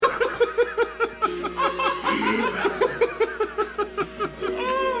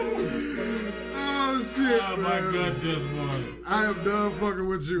just one. I am done fucking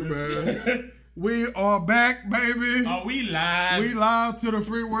with you, man. We are back, baby. Are we live? We live to the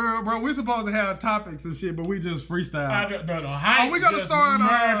free world, bro. We supposed to have topics and shit, but we just freestyle. No. Hype are we gonna start?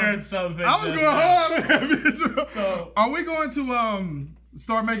 Murdered something. I was going hard on that bitch. So, are we going to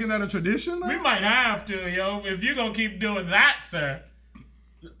start making that a tradition? We might have to, yo. If you're gonna keep doing that, sir.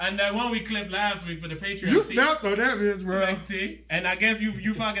 And that one we clipped last week for the Patreon. You snapped on that bitch, bro. And I guess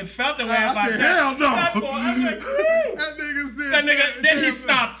you fucking felt the way about that. Hell no. I was like, that nigga said. That nigga. Then he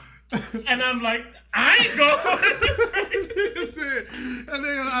stopped. And I'm like, I ain't going.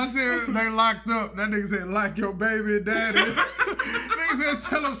 I said, they locked up. That nigga said, lock your baby daddy. Nigga said,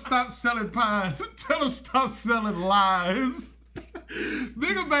 tell him stop selling pies. Tell him stop selling lies.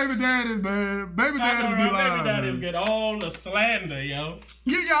 Nigga baby daddies, man. Baby daddies be lying. Baby daddies get all the slander, yo.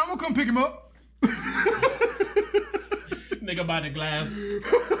 Yeah, I'm gonna come pick him up. Nigga by the glass.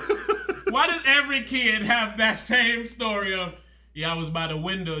 Why does every kid have that same story of, I was by the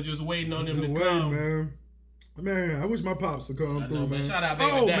window just waiting on him to come. Man, I wish my pops would come through, man. Shout out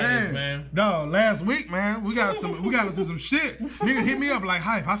baby daddies, man. No, last week, man, we got into some shit. Nigga hit me up like,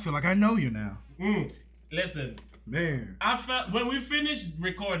 Hype, I feel like I know you now. Listen. Man. I felt, when we finished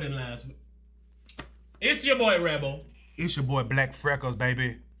recording last week, it's your boy Rebel. It's your boy Black Freckles,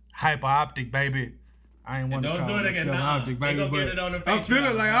 baby. Hyper Optic, baby. I ain't want to call Don't do it again now. Optic, baby, but get it on the Patreon. I'm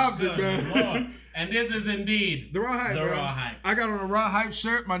feeling like Optic, man. And this is indeed the Raw Hype. Raw Hype. I got on a Raw Hype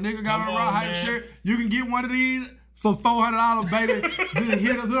shirt. My nigga got on a Raw Hype shirt. You can get one of these for $400, baby. Just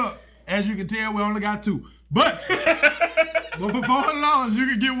hit us up. As you can tell, we only got two. But for $400, you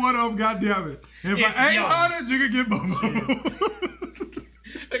can get one of them, goddammit. And for $800, you can get both of them.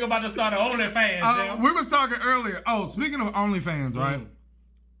 Think about to start an OnlyFans. We was talking earlier. Oh, speaking of OnlyFans, right?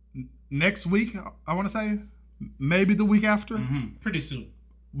 Next week, I want to say, maybe the week after. Pretty soon.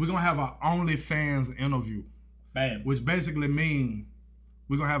 We're going to have an OnlyFans interview. Bam. Which basically means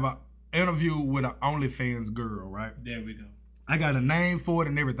we're going to have an interview with an OnlyFans girl, right? There we go. I got a name for it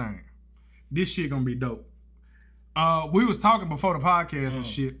and everything. This shit going to be dope. We was talking before the podcast and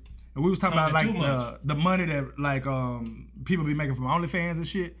shit. And we was talking about like the money that like people be making from OnlyFans and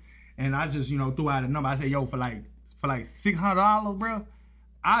shit. And I just, threw out a number. I said, yo, for like $600, bro,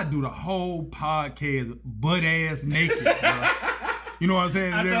 I do the whole podcast butt ass naked, bro. You know what I'm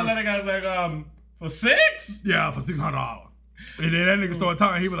saying? I thought that guy's like, for $6? Yeah, for $600. And then that nigga started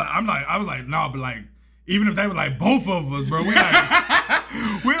talking. He was like, I was like, no, but like, even if they were like both of us, bro, we're right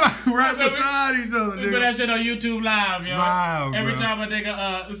beside each other, nigga. We put that shit on YouTube live, yo. Live, Every bro. time a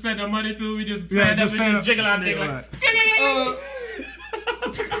nigga send the money through, we just stand up and jiggle our dick like.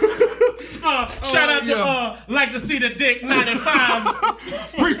 Shout out to like to see the dick 95.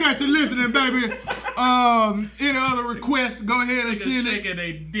 Appreciate you listening, baby. Any other requests, go ahead and send it. Shaking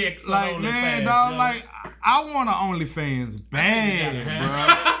they dicks like, on man, OnlyFans, dog, yo. like I want an OnlyFans bad, bro.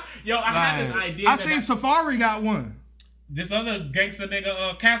 Yo, I had this idea. I seen Safari got one. This other gangster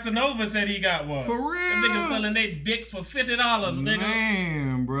nigga, Casanova, said he got one. For real? Them niggas selling their dicks for $50, nigga.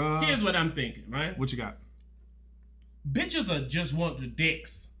 Man, bro. Here's what I'm thinking, right? What you got? Bitches just want the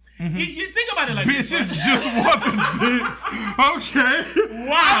dicks. You think about it like bitches this. just want the dicks. Okay.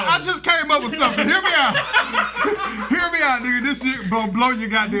 Wow. I just came up with something. Hear me out. Hear me out, nigga. This shit blow your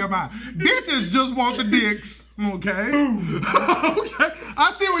goddamn mind. Bitches just want the dicks. Okay. Boom. Okay.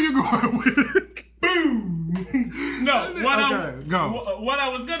 I see where you're going with it. Boom. No, what I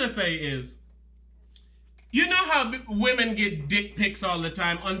was gonna say is, you know how women get dick pics all the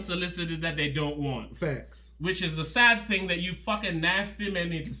time, unsolicited, that they don't want. Facts. Which is a sad thing that you fucking nasty men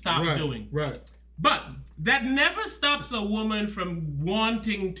need to stop doing. Right. But that never stops a woman from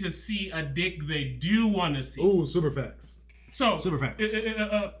wanting to see a dick they do want to see. Ooh, super facts. So, super facts.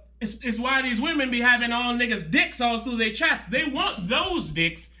 It's why these women be having all niggas' dicks all through their chats. They want those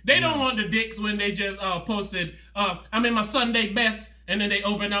dicks. They don't want the dicks when they just posted, I'm in my Sunday best, and then they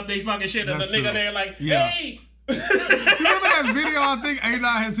open up they fucking shit, and the nigga there like, hey. Remember that video? I think A9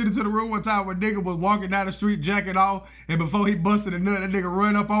 had sent it to the room one time where nigga was walking down the street jacking off, and before he busted a nut, that nigga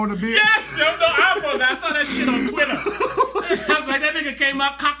run up on the bitch. Yes, yo, no, I saw that shit on Twitter. I was like, that nigga came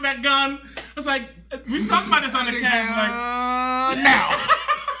up, cocked that gun. I was like, we talked about this on the cast. Now.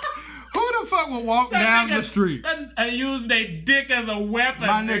 Who the fuck will walk down the street and use their dick as a weapon?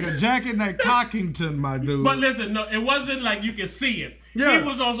 My nigga, jacking that Cockington, my dude. But listen, no, it wasn't like you could see it. Yeah. He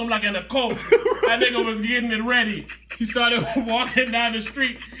was on some like in a coat. That nigga was getting it ready. He started walking down the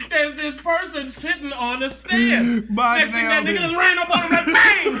street. There's this person sitting on the stairs. Next thing that nigga just ran up on him like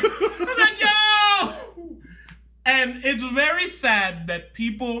bang. I was like, yo. And it's very sad that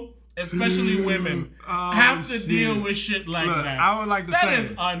people, especially women, have to deal with shit like that. I would like to say that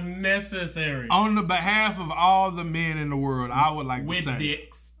is unnecessary. On the behalf of all the men in the world, I would like to say with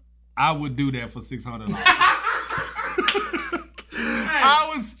dicks, I would do that for $600.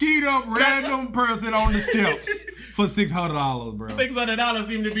 I would skeet up random person on the steps for $600, bro. $600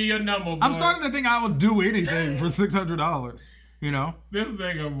 seem to be your number, boy. I'm starting to think I would do anything for $600. You know? This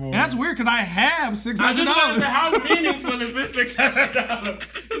nigga, boy. And that's weird because I have $600. I just want to say, how meaningful is this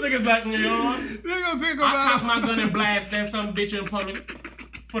 $600? This nigga's like, you know, nigga pick up I cock my gun and blast that some bitch in public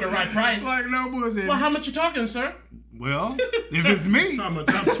for the right price. Like, no bullshit. Well, how much you talking, sir? Well, if it's me.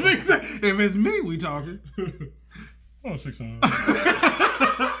 If it's me, we talking. Oh, 600.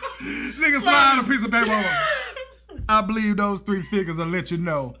 Nigga slide a piece of paper on. I believe those 3 figures will let you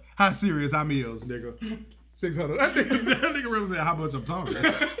know how serious I'm is, nigga. 600. That nigga represent how much I'm talking.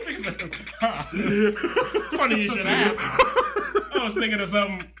 Funny you should ask. I was thinking of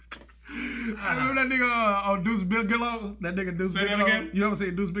something. I remember that nigga on Deuce Bigelow? That nigga Deuce Say Bigelow? that again? You ever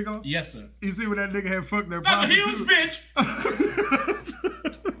seen Deuce Bigelow? Yes, sir. You see when that nigga had fucked their That's a prostitute? huge bitch.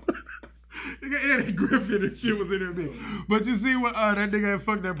 Nigga Eddie Griffin and shit was in that bitch. But you see when that nigga had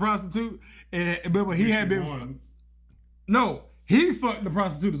fucked that prostitute? And remember, he had been... No, he fucked the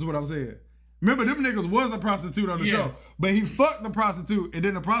prostitute is what I'm saying. Remember, them niggas was a prostitute on the show. But he fucked the prostitute, and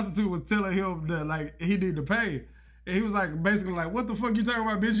then the prostitute was telling him that, like, he needed to pay. And he was like, basically like, what the fuck you talking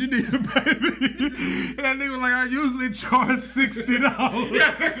about, bitch? You need to pay me. And that nigga was like, I usually charge $60.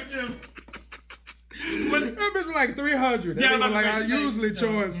 Yeah, that's just... That bitch was like $300. That nigga was like, I usually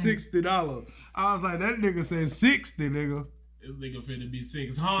charge $60. I was like, that nigga said 60, nigga. This nigga finna be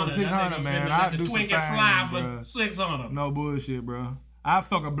 600. For 600, man. I'd do some things, bro. 600. No bullshit, bro. I'd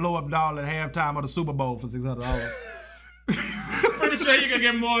fuck a blow-up doll at halftime of the Super Bowl for $600. Pretty sure you can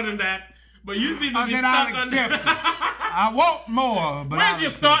get more than that. But you seem to be stuck I'll accept it. I want more, but where's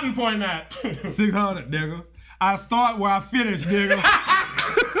your starting point at? 600, nigga. I start where I finish, nigga.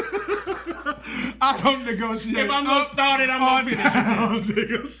 I don't negotiate. If I'm gonna start it, I'm gonna finish it,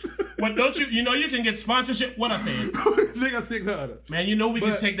 nigga. What don't you? You know you can get sponsorship. What I said, nigga, 600. Man, you know we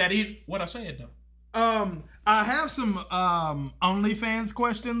can take that easy. What I said though. I have some OnlyFans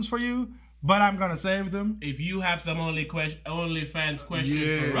questions for you, but I'm gonna save them. If you have some OnlyFans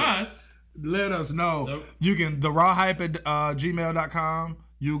questions for us, let us know. You can therawhype at gmail.com.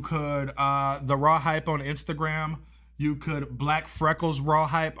 You could the raw hype on Instagram. You could Black Freckles Raw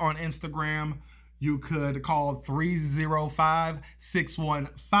Hype on Instagram. You could call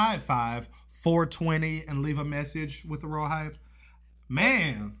 305-6155-420 and leave a message with the Raw Hype.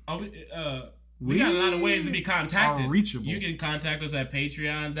 Man. We got a lot of ways to be contacted. Reachable. You can contact us at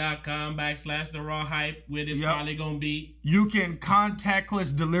patreon.com/therawhype, where it's probably going to be. You can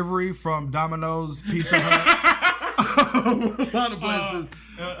contactless delivery from Domino's Pizza Hut. A lot of places.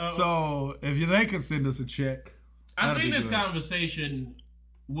 So if they can send us a check. I think this conversation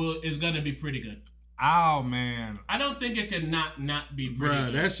is going to be pretty good. Oh, man. I don't think it can not be pretty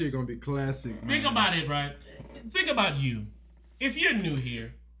good. That shit going to be classic, man. Think about it, right? Think about you. If you're new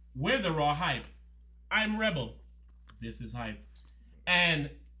here, we're the Raw Hype. I'm Rebel. This is Hype.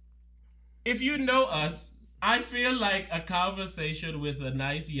 And if you know us, I feel like a conversation with a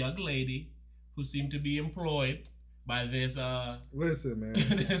nice young lady who seemed to be employed by this listen, man.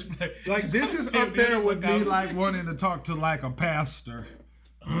 this is up there with me like wanting to talk to like a pastor.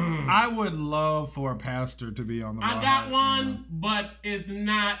 I would love for a pastor to be on the Raw I got Hype, one, man. but it's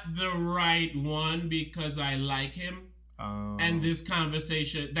not the right one because I like him. And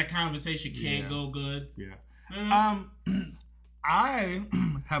that conversation can't go good. Yeah. I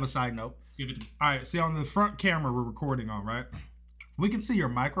have a side note. Give it to me. All right. See, on the front camera we're recording on, right? We can see your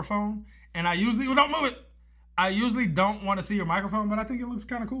microphone, and I usually don't move it. I usually don't want to see your microphone, but I think it looks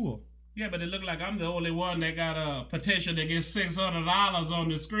kind of cool. Yeah, but it looked like I'm the only one that got a petition to get $600 on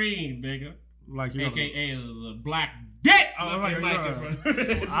the screen, nigga. Like you AKA is a black dick looking microphone.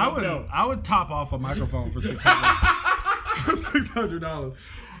 I would top off a microphone for $600. For $600.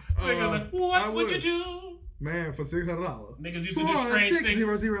 What would you do? Man, for $600. Niggas used to do strange things.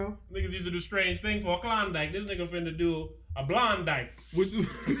 Niggas used to do strange things for a Klondike. This nigga finna do a Blondike. Which is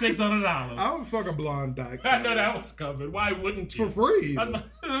for $600. I would fuck a Blondike. I know that was coming. Why wouldn't you? For free.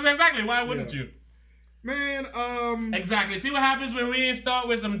 Exactly. Why wouldn't you? Man, Exactly. See what happens when we didn't start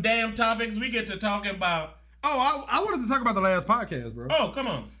with some damn topics? We get to talking about... Oh, I wanted to talk about the last podcast, bro. Oh, come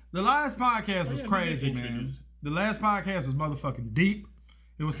on. The last podcast was crazy, man. The last podcast was motherfucking deep.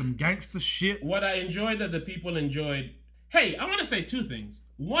 It was some gangster shit. What I enjoyed that the people enjoyed... Hey, I want to say two things.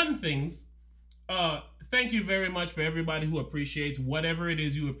 One thing's, thank you very much for everybody who appreciates whatever it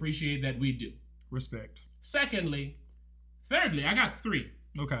is you appreciate that we do. Respect. Thirdly, I got three.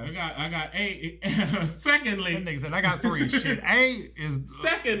 Okay. I got A. Secondly, that nigga said I got 3. Shit. A is.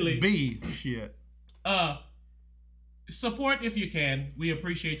 Secondly, B. Shit. Support if you can. We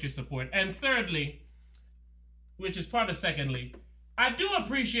appreciate your support. And thirdly, which is part of secondly, I do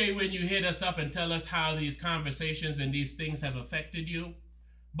appreciate when you hit us up and tell us how these conversations and these things have affected you.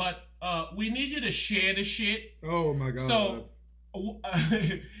 But we need you to share the shit. Oh my God. So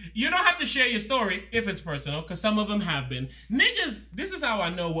you don't have to share your story if it's personal, because some of them have been. Niggas, this is how I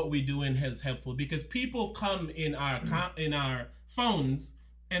know what we doing is helpful, because people come in our phones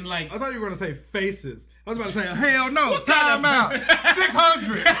and like. I thought you were gonna say faces. I was about to say, hell no, time out,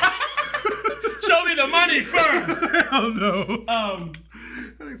 600. Show me the money first. Hell no.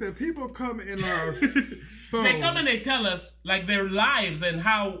 I said people come in our phones. They come and they tell us like their lives and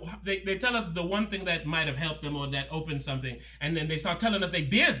how they tell us the one thing that might have helped them or that opened something, and then they start telling us their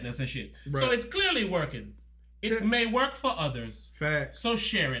business and shit. Right. So it's clearly working. It may work for others. Facts. So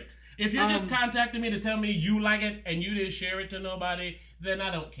share it. If you're just contacting me to tell me you like it and you didn't share it to nobody, then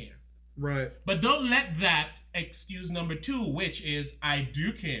I don't care. Right. But don't let that excuse number 2, which is I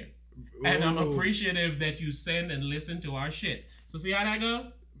do care. And I'm appreciative that you send and listen to our shit. So see how that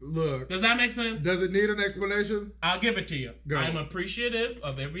goes? Look. Does that make sense? Does it need an explanation? I'll give it to you. Go. I'm appreciative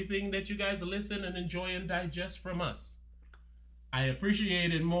of everything that you guys listen and enjoy and digest from us. I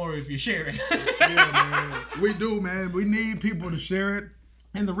appreciate it more if you share it. Yeah, man. We do, man. We need people to share it.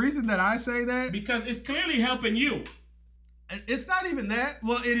 And the reason that I say that... because it's clearly helping you. It's not even that.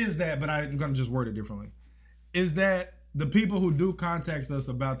 Well, it is that, but I'm going to just word it differently. Is that the people who do contact us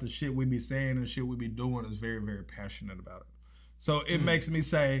about the shit we be saying and shit we be doing is very, very passionate about it. So it makes me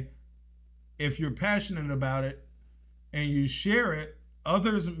say, if you're passionate about it and you share it,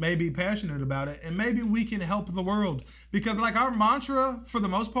 others may be passionate about it, and maybe we can help the world. Because like our mantra, for the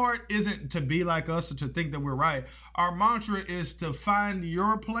most part, isn't to be like us or to think that we're right. Our mantra is to find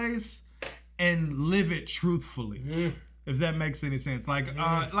your place and live it truthfully. If that makes any sense.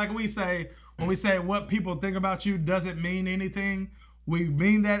 Like we say, when we say what people think about you doesn't mean anything, we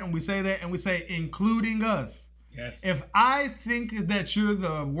mean that and we say that and we say including us. Yes. If I think that you're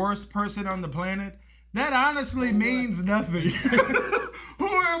the worst person on the planet, that honestly means nothing. Who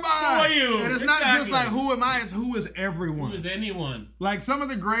am I? Who are you? And it's not just like who am I, it's who is everyone. Who is anyone? Like some of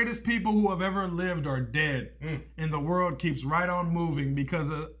the greatest people who have ever lived are dead. And the world keeps right on moving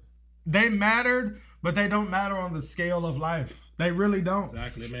because they mattered, but they don't matter on the scale of life. They really don't.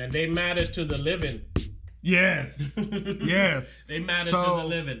 Exactly, man. They matter to the living. Yes. Yes. They matter to the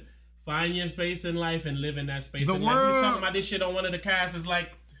living. Find your space in life and live in that space in life. We was talking about this shit on one of the casts. It's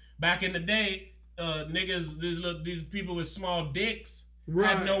like back in the day, niggas, these people with small dicks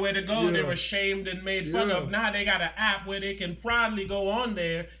had nowhere to go. Yeah. They were shamed and made fun of. Now they got an app where they can proudly go on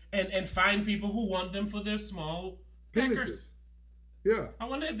there and find people who want them for their small peckers. Yeah. I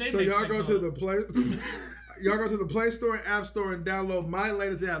wonder if they so y'all go to the Play y'all go to the Play Store and App Store and download my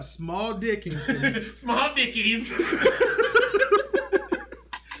latest app, Small Dickies. Small Dickies.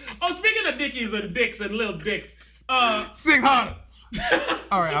 Oh, speaking of dickies and dicks and little dicks. Sing harder.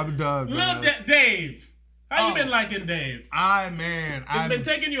 All right, I'm done, man. Little Dave. How you been liking Dave? It's been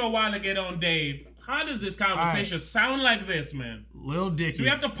taking you a while to get on Dave. How does this conversation sound like this, man? Lil Dicky. Do we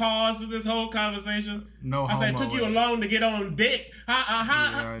have to pause this whole conversation? No, I said it took you long to get on Dick.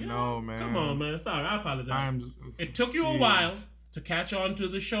 I know, man. Come on, man. Sorry, I apologize. It took you a while to catch on to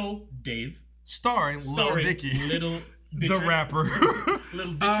the show, Dave. Starring Lil Dicky. Little Ditcher. The rapper.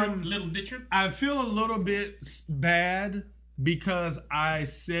 Little Ditcher. I feel a little bit bad because I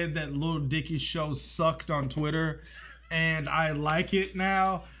said that Lil Dicky's show sucked on Twitter, and I like it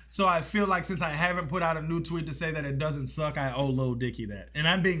now. So I feel like since I haven't put out a new tweet to say that it doesn't suck, I owe Lil Dicky that. And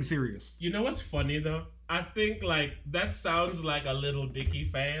I'm being serious. You know what's funny, though? I think, like, that sounds like a Lil Dicky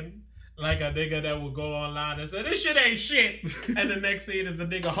fan. Like a nigga that will go online and say, this shit ain't shit. And the next scene is the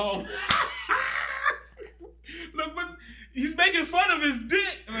nigga home. Look, but he's making fun of his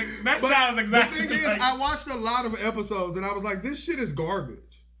dick. Like, that sounds exactly the thing is, I watched a lot of episodes and I was like, this shit is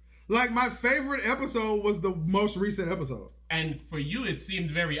garbage. Like, my favorite episode was the most recent episode. And for you, it seemed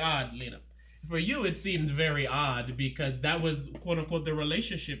very odd, Lena. For you, it seemed very odd because that was, quote unquote, the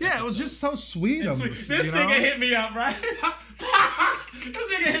relationship. Yeah, episode. It was just so sweet. This nigga hit me up, right? This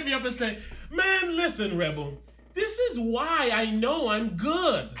nigga hit me up and said, man, listen, Rebel, this is why I know I'm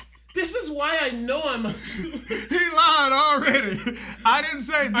good. This is why I know I'm a... He lied already. I didn't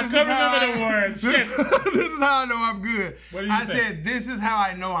say this I couldn't remember the words. This is how I know I'm good. What did you say? I said, this is how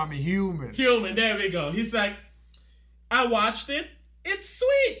I know I'm human. Human, there we go. He's like, I watched it. It's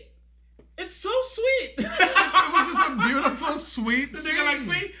sweet. It's so sweet. It was just a beautiful, sweet scene. Nigga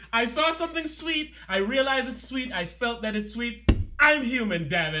like, see, I saw something sweet. I realized it's sweet. I felt that it's sweet. I'm human,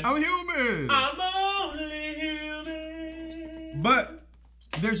 damn it. I'm human. I'm only human. But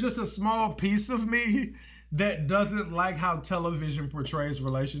there's just a small piece of me that doesn't like how television portrays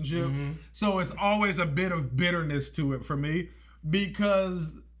relationships. Mm-hmm. So it's always a bit of bitterness to it for me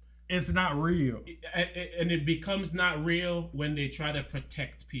because it's not real. And it becomes not real when they try to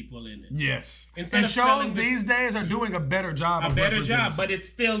protect people in it. Yes. And shows these days are doing a better job of representing. But it's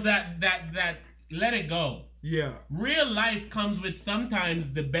still that let it go. Yeah. Real life comes with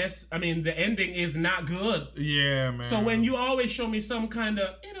sometimes the ending is not good. Yeah, man. So when you always show me some kind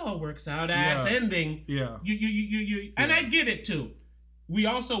of, it all works out ass ending. Yeah. You and I get it too. We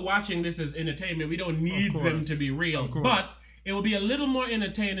also watching this as entertainment. We don't need them to be real. But it will be a little more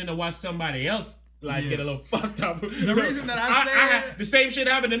entertaining to watch somebody else get a little fucked up. The reason that I the same shit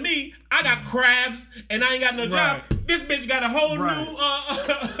happened to me. I got crabs and I ain't got no job. This bitch got a whole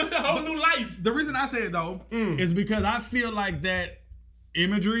new life. The reason I say it though is because I feel like that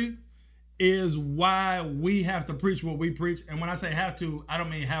imagery is why we have to preach what we preach. And when I say have to, I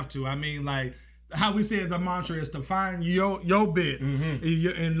don't mean have to. I mean like how we said the mantra is to find your bit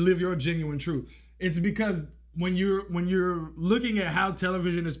and live your genuine truth. It's because when you're looking at how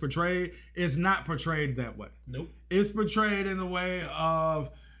television is portrayed, it's not portrayed that way. Nope. It's portrayed in the way of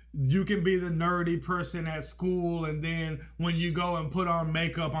you can be the nerdy person at school, and then when you go and put on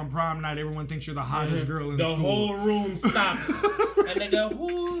makeup on prom night, everyone thinks you're the hottest girl in school. The whole room stops, and they go,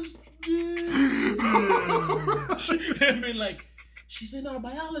 "Who's this?" And be like, "She's in our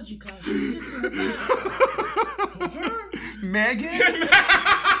biology class. She sits in the back." Her? Megan?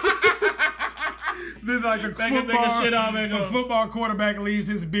 Then like the football quarterback leaves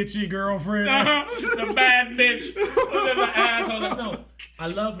his bitchy girlfriend. The bad bitch. Look at the asshole. Like, no, I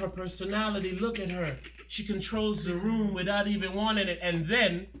love her personality. Look at her. She controls the room without even wanting it. And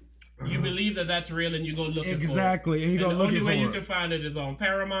then you believe that that's real and you go looking for it. Exactly. And you go looking for it. The only way you can find it is on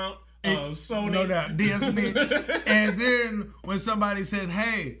Paramount, Sony. No doubt. Disney. And then when somebody says,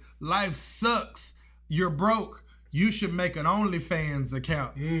 hey, life sucks, you're broke, you should make an OnlyFans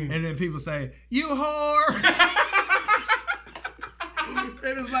account. And then people say, you whore.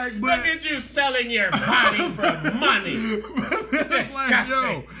 And it's like, but look at you selling your body for money. It's like,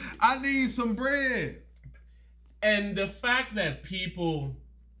 yo, I need some bread. And the fact that people,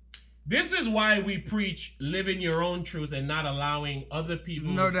 this is why we preach living your own truth and not allowing other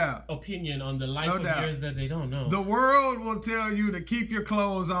people's opinion on the life of yours that they don't know. The world will tell you to keep your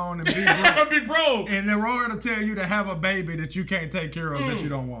clothes on and be broke. Be broke. And the world will tell you to have a baby that you can't take care of that you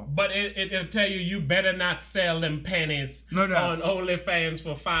don't want. But it'll tell you better not sell them pennies on OnlyFans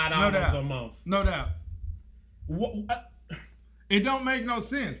for $5 a month. No doubt. It don't make no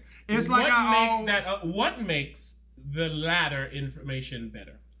sense. It's like what makes the latter information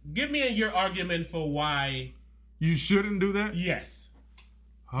better? Give me your argument for why you shouldn't do that. Yes.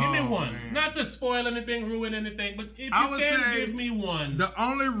 Give me one. Man. Not to spoil anything, ruin anything, but if you can give me one. The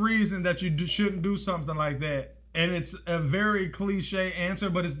only reason that you shouldn't do something like that, and it's a very cliche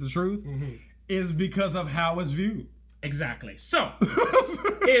answer, but it's the truth, is because of how it's viewed. Exactly. So,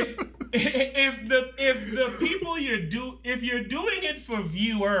 if the people if you're doing it for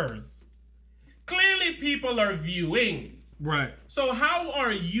viewers, clearly people are viewing. Right. So how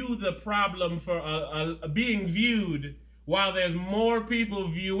are you the problem for being viewed while there's more people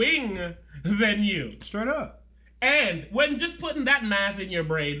viewing than you? Straight up. And when just putting that math in your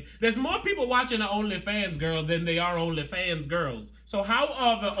brain, there's more people watching an OnlyFans girl than they are OnlyFans girls. So how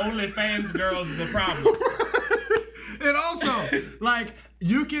are the OnlyFans girls the problem? And also,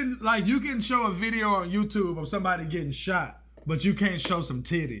 you can show a video on YouTube of somebody getting shot, but you can't show some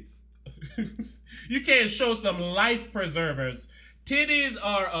titties. You can't show some life preservers. Titties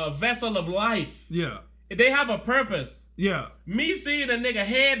are a vessel of life. Yeah. They have a purpose. Yeah. Me seeing a nigga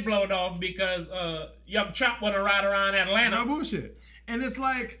head blown off because Young Chop wanna ride around Atlanta. No bullshit. And it's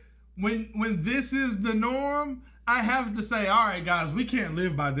like when this is the norm, I have to say, all right, guys, we can't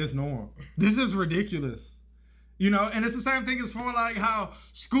live by this norm. This is ridiculous. You know, and it's the same thing as for like how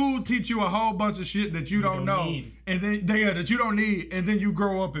school teach you a whole bunch of shit that you don't know need. And then that you don't need, and then you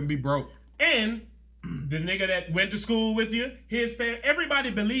grow up and be broke. And the nigga that went to school with you, everybody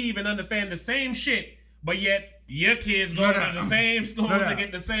believe and understand the same shit, but yet your kids go to the same school to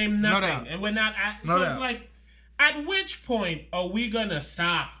get the same nothing. And we're not it's like, at which point are we gonna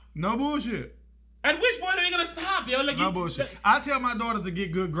stop? No bullshit. At which point are we gonna stop, yo? Like, no bullshit. I tell my daughter to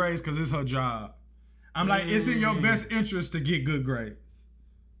get good grades because it's her job. I'm like, it's in your best interest to get good grades.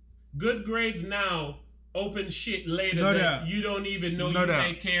 Good grades now open shit later that you don't even know you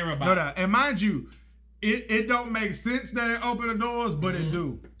may care about. No doubt. And mind you, it don't make sense that it open the doors, but it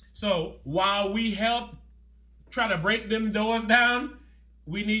do. So while we help try to break them doors down,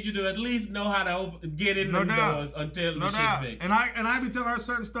 we need you to at least know how to get in them doors until the shit fixed. And I be telling her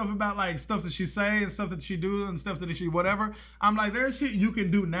certain stuff about like stuff that she say and stuff that she do and stuff that she whatever. I'm like, there's shit you can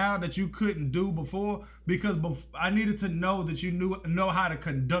do now that you couldn't do before because I needed to know that you know how to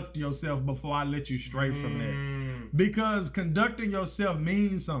conduct yourself before I let you stray from there. Because conducting yourself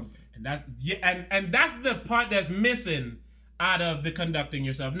means something. And that's the part that's missing out of the conducting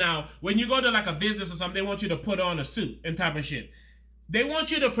yourself. Now, when you go to like a business or something, they want you to put on a suit and type of shit. They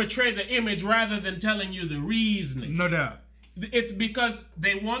want you to portray the image rather than telling you the reasoning. No doubt. It's because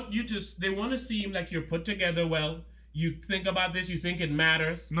they want to seem like you're put together well. You think about this, you think it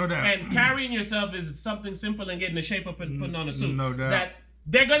matters. No doubt. And carrying yourself is something simple and getting the shape up and putting on a suit. No doubt. That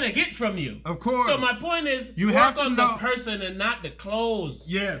they're gonna get from you. Of course. So my point is, you work have to on know the person and not the clothes.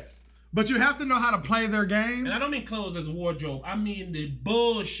 Yes. But you have to know how to play their game. And I don't mean clothes as wardrobe. I mean the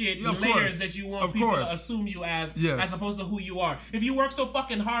bullshit layers that you want people to assume you as opposed to who you are. If you work so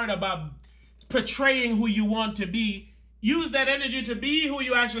fucking hard about portraying who you want to be, use that energy to be who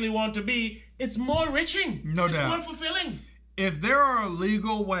you actually want to be. It's more enriching. No doubt. It's more fulfilling. If there are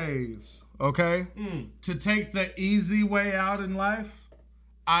legal ways, to take the easy way out in life,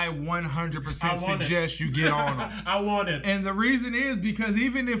 I 100% suggest you get on them. I want it. And the reason is because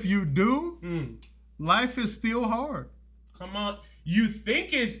even if you do, life is still hard. Come on. You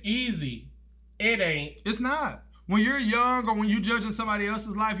think it's easy. It ain't. It's not. When you're young or when you're judging somebody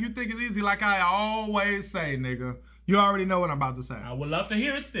else's life, you think it's easy. Like I always say, nigga. You already know what I'm about to say. I would love to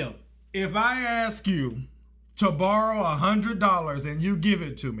hear it still. If I ask you to borrow $100 and you give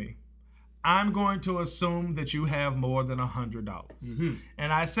it to me, I'm going to assume that you have more than $100.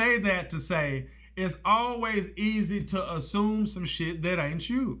 And I say that to say it's always easy to assume some shit that ain't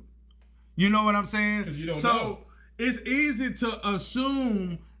you. You know what I'm saying? Because you don't know. It's easy to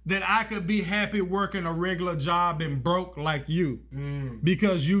assume that I could be happy working a regular job and broke like you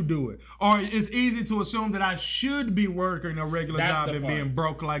because you do it. Or it's easy to assume that I should be working a regular job and being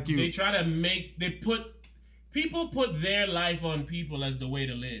broke like you. They try to people put their life on people as the way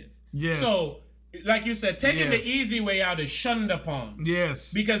to live. Yes. So, like you said, taking the easy way out is shunned upon.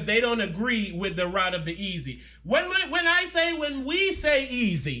 Yes. Because they don't agree with the route of the easy. When we say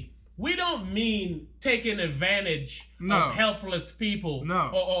easy, we don't mean taking advantage of helpless people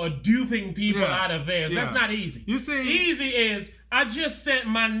or duping people out of theirs. That's not easy. You see, easy is I just sent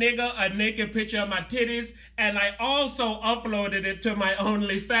my nigga a naked picture of my titties and I also uploaded it to my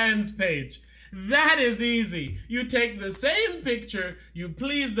OnlyFans page. That is easy. You take the same picture, you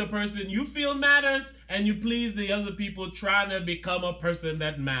please the person you feel matters, and you please the other people trying to become a person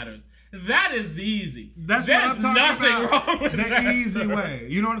that matters. That is easy. There's what I'm talking about. Wrong with the easy way.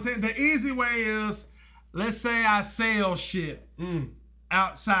 You know what I'm saying? The easy way is, let's say I sell shit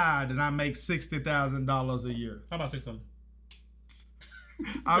outside and I make $60,000 a year. How about 600?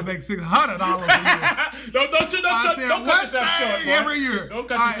 I make $600 a year. Don't cut yourself short. Every year. Don't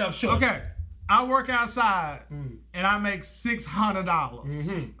cut yourself short. Okay. I work outside and I make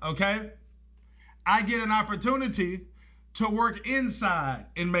 $600. Okay? I get an opportunity to work inside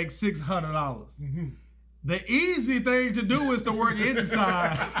and make $600. The easy thing to do is to work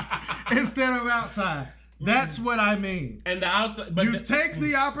inside instead of outside. That's what I mean. And the outside, but you take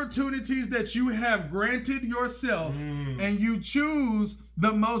the opportunities that you have granted yourself and you choose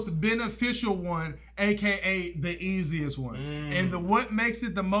the most beneficial one, aka the easiest one. And what makes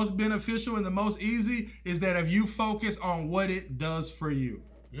it the most beneficial and the most easy is that if you focus on what it does for you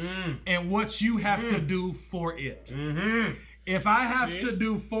and what you have to do for it. If I have to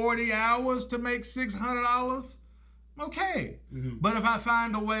do 40 hours to make $600, okay. But if I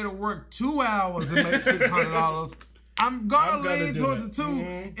find a way to work 2 hours and make $600, I'm gonna lean towards the two,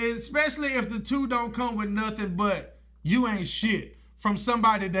 especially if the two don't come with nothing but you ain't shit from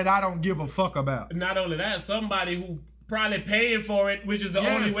somebody that I don't give a fuck about. Not only that, somebody who probably paying for it, which is the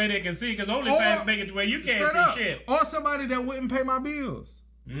only way they can see, because OnlyFans make it to where you can't see shit. Or somebody that wouldn't pay my bills.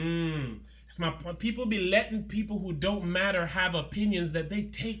 It's my people be letting people who don't matter have opinions that they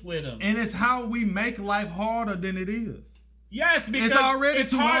take with them. And it's how we make life harder than it is. Yes, because it's already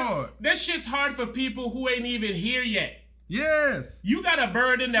too hard. This shit's hard for people who ain't even here yet. Yes. You got a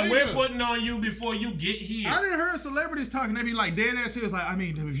burden that we're putting on you before you get here. I didn't hear celebrities talking. They be like dead ass serious. Like, I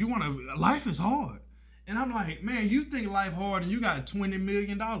mean, if you want to, life is hard. And I'm like, man, you think life hard and you got $20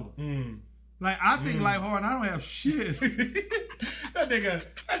 million. Like, I think life hard and I don't have shit. That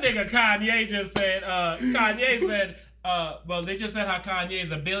nigga Kanye just said, well, they just said how Kanye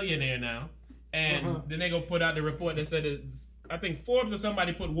is a billionaire now. And the nigga put out the report that said I think Forbes or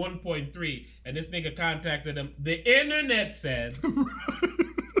somebody put 1.3, and this nigga contacted him. The internet said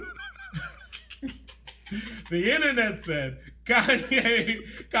The internet said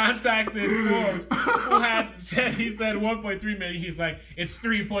Kanye contacted Forbes, he said 1.3 million. He's like, it's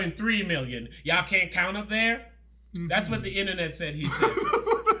 3.3 million. Y'all can't count up there? That's what the internet said he said.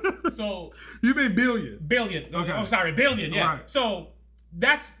 So you mean billion? Billion. Okay. Oh, sorry, billion. Yeah. Right. So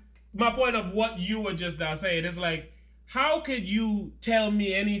that's my point of what you were just now saying. It's like, how could you tell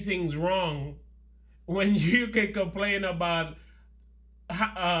me anything's wrong when you can complain about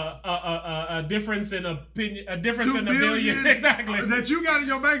a difference in opinion, a difference in a billion, exactly, that you got in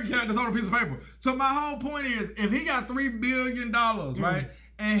your bank account that's on a piece of paper. So my whole point is, if he got $3 billion, right,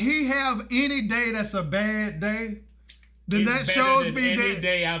 and he have any day that's a bad day, then that shows me that any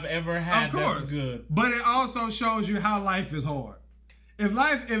day I've ever had, of course, that's good. But it also shows you how life is hard. If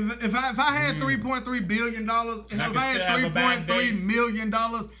I had $3.3 billion, if I had $3.3 million,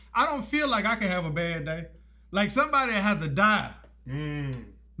 I don't feel like I can have a bad day. Like somebody had to die.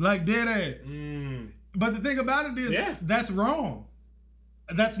 Like dead ass. But the thing about it is, that's wrong.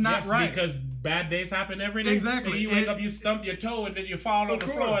 That's not right. Because bad days happen every day. Exactly. And you wake up, you stump your toe, and then you fall on the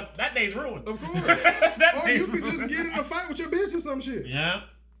floor. That day's ruined. Of course. Or you could just get in a fight with your bitch or some shit. Yeah.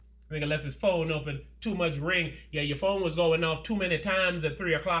 Nigga left his phone open, too much ring. Yeah, your phone was going off too many times at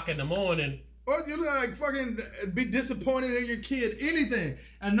 3 o'clock in the morning. Or you like fucking be disappointed in your kid, anything.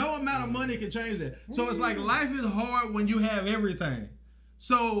 And no amount of money can change that. So it's like life is hard when you have everything.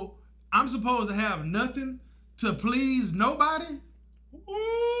 So I'm supposed to have nothing to please nobody?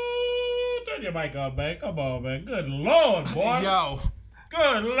 Ooh, turn your mic off, man. Come on, man. Good Lord, boy. Yo.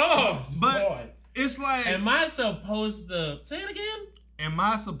 Good Lord, but boy. It's like... Am I supposed to... Say it again? Am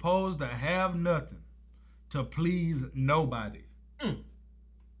I supposed to have nothing to please nobody?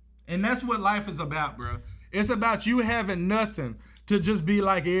 And that's what life is about, bro. It's about you having nothing to just be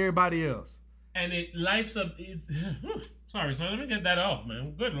like everybody else. And sorry, let me get that off,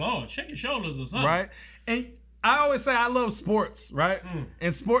 man. Good Lord, shake your shoulders or something. Right? And I always say I love sports, right?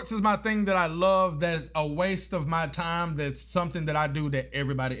 And sports is my thing that I love, that's a waste of my time, that's something that I do that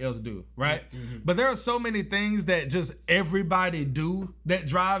everybody else do, right? But there are so many things that just everybody do that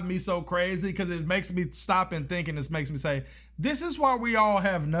drive me so crazy, because it makes me stop and think, and it makes me say, this is why we all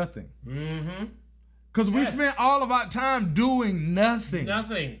have nothing. Because we spend all of our time doing nothing.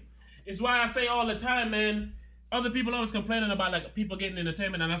 Nothing. It's why I say all the time, man, other people always complaining about like people getting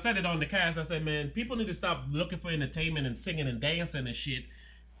entertainment, and I said it on the cast. I said, man, people need to stop looking for entertainment and singing and dancing and shit.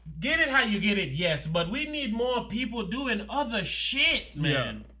 Get it how you get it, yes, but we need more people doing other shit,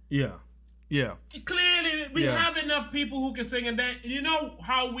 man. Yeah. Clearly, we have enough people who can sing and dance. You know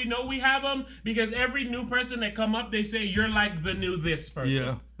how we know we have them? Because every new person that come up, they say, you're like the new this person.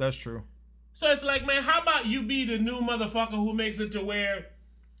 Yeah, that's true. So it's like, man, how about you be the new motherfucker who makes it to where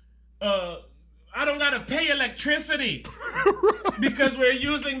I don't gotta pay electricity because we're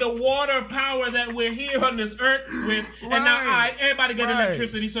using the water power that we're here on this earth with, and now everybody got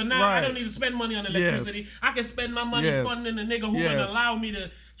electricity. So now I don't need to spend money on electricity. I can spend my money funding the nigga who would allow me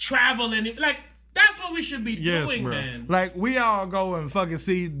to travel and that's what we should be doing, man. Like we all go and fucking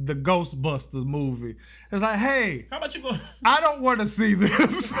see the Ghostbusters movie. It's like, hey, how about you go? I don't want to see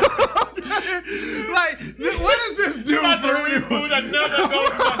this. Like, what does this do for reboot another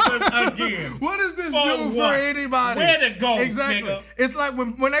Ghostbusters again? What does this do for anybody? Where the ghosts, exactly. Nigga? It's like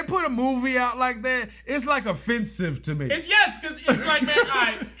when they put a movie out like that, it's like offensive to me. Yes, because it's like, man, all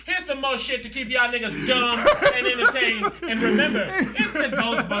right, here's some more shit to keep y'all niggas dumb and entertained. And remember, it's the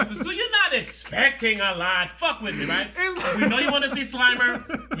Ghostbusters, so you're not expecting a lot. Fuck with me, right? We know you want to see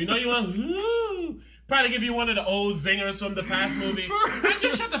Slimer. We know you want... Probably give you one of the old zingers from the past movie. Man,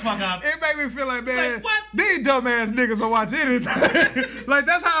 just shut the fuck up. It made me feel like, man, like, what? These dumbass niggas will watch anything. Like,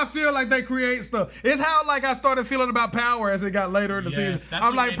 that's how I feel like they create stuff. It's how, like, I started feeling about Power as it got later in the season.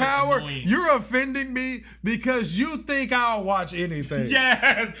 I'm like, Power, you're offending me because you think I'll watch anything.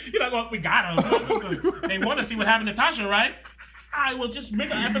 Yes. You're like, well, we got them. They want to see what happened to Tasha, right? I will just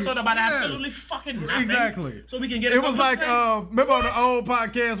make an episode about absolutely fucking nothing. Exactly. So we can get it. Was like, remember on the old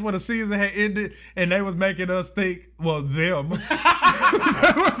podcast where the season had ended and they was making us think, well, them.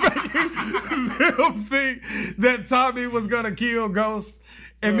 They were making them think that Tommy was going to kill Ghost.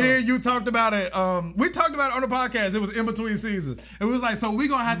 And me and you talked about it. We talked about it on the podcast. It was in between seasons. And we was like, so we're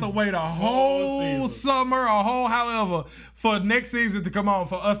going to have to wait a whole summer, a whole however, for next season to come on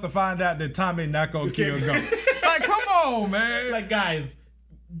for us to find out that Tommy not going to kill Ghost. Like, come on, man. Like, guys,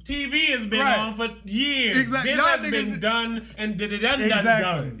 TV has been on for years. Exactly. This has been done and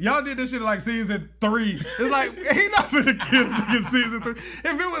done. Y'all did this shit like season 3. It's like, he not finna kill this nigga season 3. If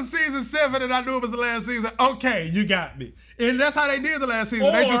it was season 7 and I knew it was the last season, okay, you got me. And that's how they did the last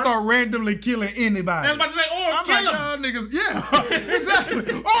season. They just start randomly killing anybody. I was about to say, or kill him. Y'all niggas, yeah,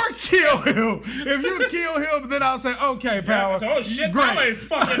 exactly. Or kill him. If you kill him, then I'll say, okay, Power. So, shit, Power ain't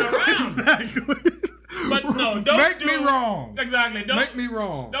fucking around. Exactly. But no, don't make me wrong. Exactly. Don't make me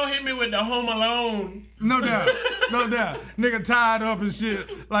wrong. Don't hit me with the Home Alone. No doubt. No doubt. Nigga tied up and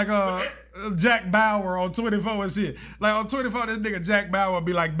shit like Jack Bauer on 24 and shit. Like on 24, this nigga Jack Bauer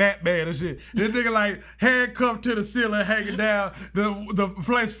be like Batman and shit. This nigga like handcuffed to the ceiling, hanging down, the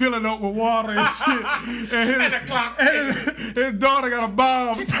place filling up with water and shit. And the clock. And his daughter got a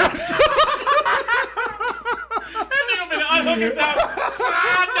bomb attached. Unhook himself,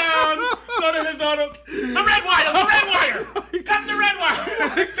 slide down, go to his daughter. The red wire. Cut the red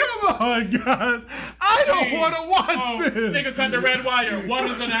wire. Come on, guys. I don't want to watch this. Nigga, cut the red wire. What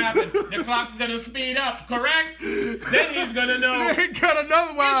is gonna happen? The clock's gonna speed up, correct? Then he's gonna know. Then he cut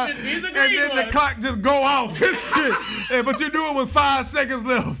another wire, and then the clock just go off. But you knew it was 5 seconds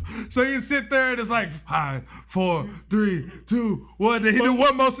left. So you sit there and it's like 5, 4, 3, 2, 1. Then he do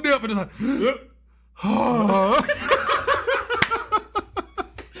one more snip and it's like, oh.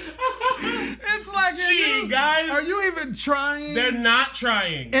 Guys, are you even trying? They're not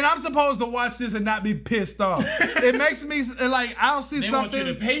trying. And I'm supposed to watch this and not be pissed off. It makes me like, I'll see something. They want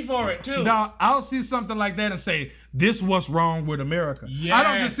you to pay for it too. No, I'll see something like that and say, this what's wrong with America. Yes. I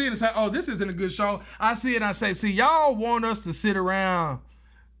don't just see it and say, oh, this isn't a good show. I see it and I say, see, y'all want us to sit around.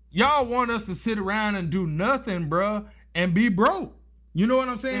 Y'all want us to sit around and do nothing, bruh, and be broke. You know what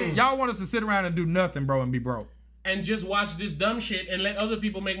I'm saying? Y'all want us to sit around and do nothing, bro, and be broke. And just watch this dumb shit and let other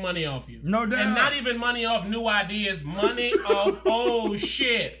people make money off you. No doubt. And not even money off new ideas, money off old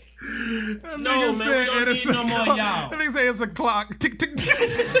shit. No, man, we don't need no more y'all. That nigga say it's a clock. Tick, tick,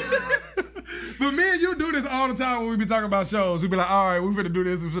 tick. But me and you do this all the time when we be talking about shows. We be like, all right, we finna do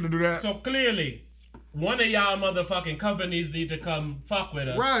this, we finna do that. So clearly, one of y'all motherfucking companies need to come fuck with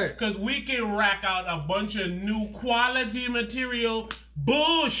us. Right. Because we can rack out a bunch of new quality material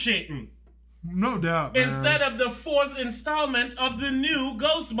bullshitting. No doubt, man. Instead of the 4th installment of the new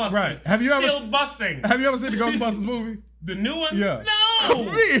Ghostbusters. Right. Have you Still busting. Have you ever seen the Ghostbusters movie? The new one? Yeah. No!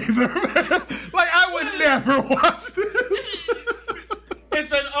 Me either, man. Like, I would never watch this.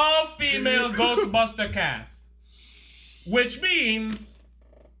 It's an all-female Ghostbuster cast. Which means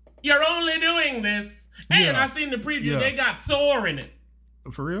you're only doing this. And I seen the preview, they got Thor in it.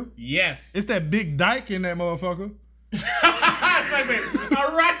 For real? Yes. It's that big dyke in that motherfucker.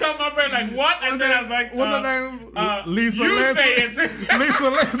 I racked on my brain like, what? And then I was like, what's her name? Lisa you Leslie. Say it. Lisa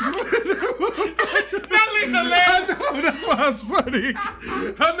Leslie. Not Lisa Leslie. I know, that's why it's funny.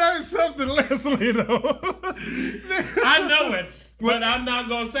 Her name's something Leslie, though. I know it, but I'm not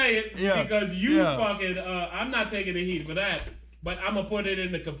going to say it because you fucking, I'm not taking the heat for that. But I'm going to put it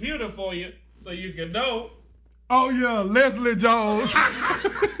in the computer for you so you can know. Oh, yeah, Leslie Jones.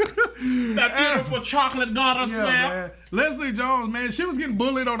 That beautiful chocolate goddess snap. Leslie Jones, man, she was getting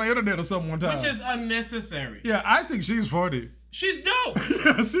bullied on the internet or something one time. Which is unnecessary. Yeah, I think she's funny. She's dope.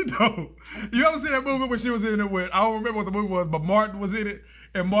 Yeah, she dope. You ever see that movie when she was in it with, I don't remember what the movie was, but Martin was in it,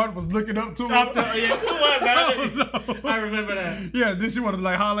 and Martin was looking up to her. Yeah, who was that? I remember that. Yeah, then she wanted to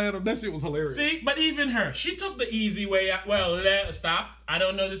like holler at him. That shit was hilarious. See, but even her, she took the easy way out. Well, stop. I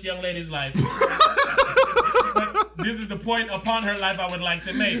don't know this young lady's life. But this is the point upon her life I would like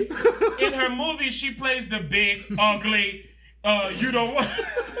to make. In her movie, she plays the big, ugly, you don't want...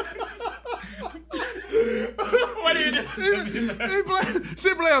 What are you doing?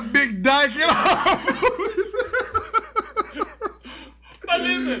 She play a big dyke in all movies. But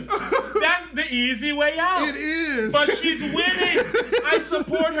listen, that's the easy way out. It is. But she's winning. I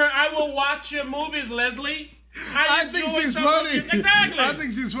support her. I will watch your movies, Leslie. I think she's funny. Exactly. I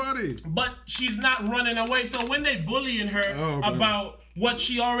think she's funny. But she's not running away. So when they bullying her about what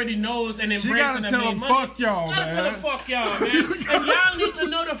she already knows and embracing, she gotta tell them fuck y'all, man. Gotta tell them fuck y'all, man. And y'all need to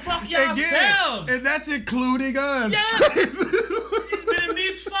know the fuck yourselves. And that's including us. Yes. It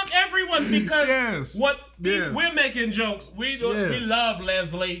means fuck everyone because we're making jokes. We love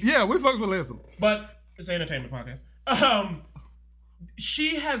Leslie. Yeah, we fucks with Leslie. But it's an entertainment podcast.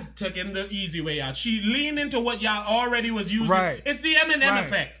 She has taken the easy way out. She leaned into what y'all already was using. Right. It's the Eminem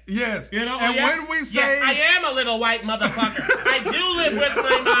effect. Yes. You know? And when we say... Yes, I am a little white motherfucker. I do live with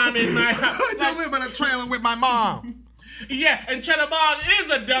my mom in my house. I do live in a trailer with my mom. Yeah, and Cheddar Bob is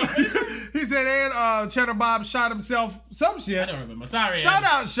a dumb... He said, and Cheddar Bob shot himself some shit. I don't remember. Sorry. Shout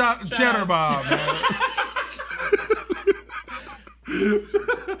out Cheddar Bob, man.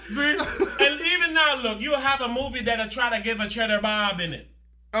 See? And even now, look, you'll have a movie that'll try to give a Cheddar Bob in it.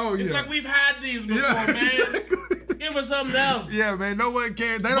 Oh, yeah. It's like we've had these before, man. Give us something else. Yeah, man. No one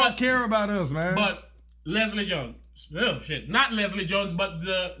cares. They don't care about us, man. But Leslie Jones. Oh, shit. Not Leslie Jones, but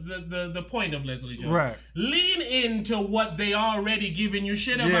the point of Leslie Jones. Right. Lean into what they already giving you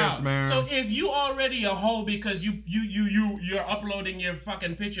shit about. Yes, man. So if you already a hoe because you're uploading your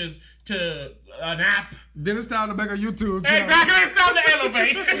fucking pictures to an app. Then it's time to make a YouTube channel. Exactly. It's time to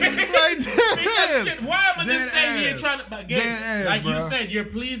elevate. Right there. Because shit, why am I just staying here trying to... Again, like bro. you said, you're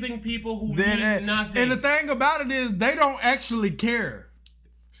pleasing people who need nothing. And the thing about it is, they don't actually care.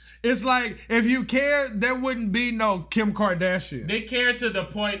 It's like, if you care, there wouldn't be no Kim Kardashian. They care to the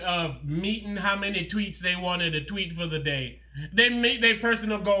point of meeting how many tweets they wanted to tweet for the day. They meet their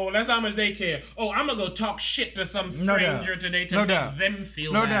personal goal. That's how much they care. Oh, I'm going to go talk shit to some stranger today to make them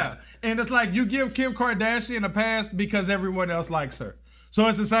feel bad. No doubt. And it's like, you give Kim Kardashian a pass because everyone else likes her. So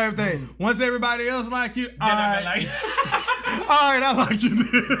it's the same thing. Once everybody else like you, all right, I like you.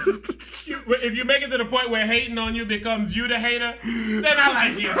 If you make it to the point where hating on you becomes you the hater, then I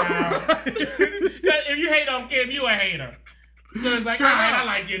like you now. If you hate on Kim, you a hater. So it's like, all right, I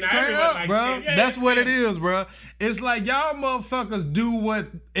like you now. Everyone likes bro. Kim. Yeah, that's what Kim. It is, bro. It's like, y'all motherfuckers do what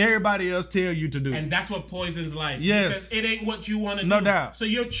everybody else tell you to do. And that's what poisons life. Yes. Because it ain't what you want to do. No doubt. So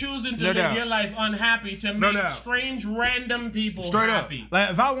you're choosing to live your life unhappy to make strange, random people Straight happy. Up. Like,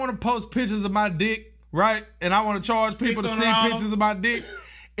 if I want to post pictures of my dick, right, and I want to charge people to see pictures of my dick,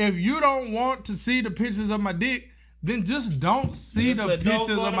 if you don't want to see the pictures of my dick, then just don't see the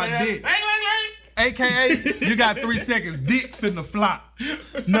pictures of my dick. AKA, you got 3 seconds. Dick finna flop.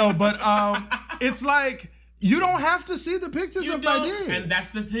 No, but it's like, you don't have to see the pictures of my dick. And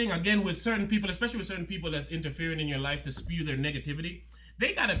that's the thing. Again, with certain people, especially with certain people that's interfering in your life to spew their negativity,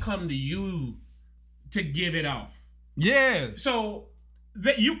 they gotta come to you to give it off. Yes. So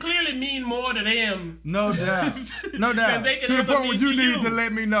you clearly mean more to them. No doubt. No doubt. To the point where you need to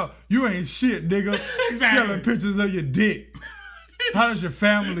let me know you ain't shit, nigga. Exactly. Selling pictures of your dick. How does your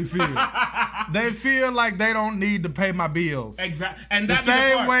family feel? They feel like they don't need to pay my bills. Exactly. And the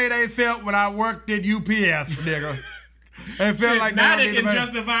same way they felt when I worked at UPS, nigga. They felt like now they can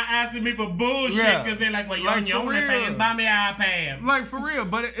justify asking me for bullshit because they're like, well, you're on your OnlyFans, buy me an iPad. Like, for real.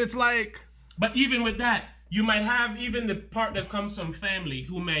 But it's like... But even with that, you might have even the part that comes from family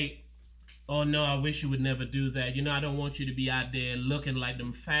who may... Oh no, I wish you would never do that. You know, I don't want you to be out there looking like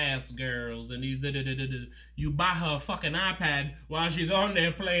them fast girls and these You buy her a fucking iPad while she's on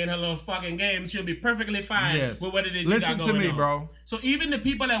there playing her little fucking games. She'll be perfectly fine with what it is you got going on. Listen to me, bro. So even the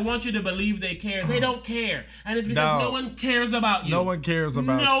people that want you to believe they care, they don't care. And it's because no one cares about you. No one cares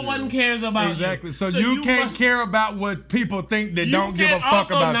about you. No one cares about you. Exactly. So you can't care about what people think that don't give a fuck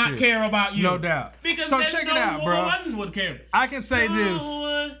about you. You can also not care about you. No doubt. Because so check it out, bro. No one would care. I can say this.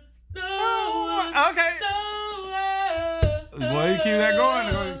 Okay. Boy, you keep that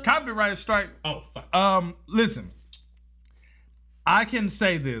going. Copyright strike. Oh, fuck. Listen. I can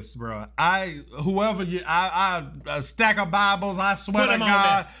say this, bro. I a stack of Bibles, I swear to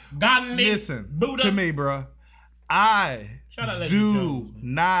God. Listen Buddha. To me, bro. I do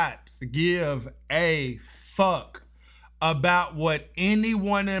not give a fuck about what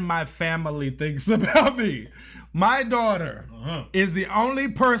anyone in my family thinks about me. My daughter is the only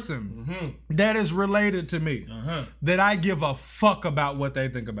person that is related to me that I give a fuck about what they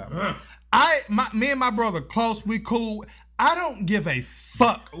think about me. Me and my brother close, we cool. I don't give a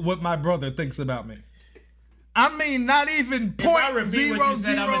fuck what my brother thinks about me. I mean, not even if I repeat what you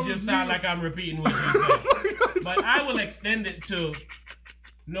said, I'm gonna just sound like I'm repeating what you said. But I will extend it to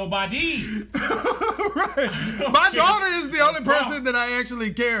nobody. Right. My daughter is the only person that I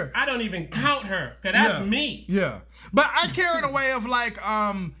actually care. I don't even count her, because that's me. Yeah. But I care in a way of like,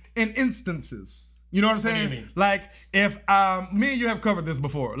 in instances. You know what I'm saying? What do you mean? Like, if me and you have covered this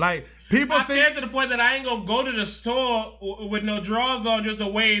before. Like, people think... I care to the point that I ain't gonna go to the store with no drawers on just to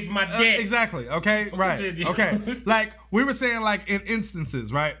wave my dick. Exactly. Okay? Right. Okay. Like, we were saying, like, in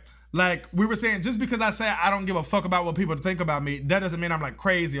instances, right? Like, we were saying, just because I say I don't give a fuck about what people think about me, that doesn't mean I'm, like,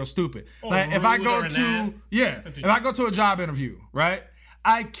 crazy or stupid. Like, if I go to... If I go to a job interview, right?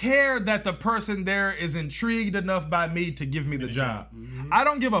 I care that the person there is intrigued enough by me to give me the job. I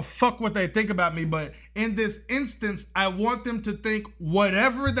don't give a fuck what they think about me, but in this instance, I want them to think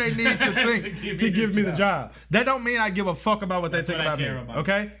whatever they need to think to give me the job. That don't mean I give a fuck about what they think about me.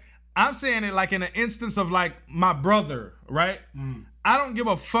 Okay? I'm saying it like in an instance of like my brother, right? I don't give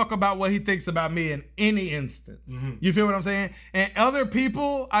a fuck about what he thinks about me in any instance. You feel what I'm saying? And other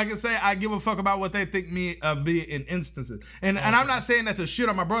people, I can say I give a fuck about what they think me be in instances. And I'm not saying that to shit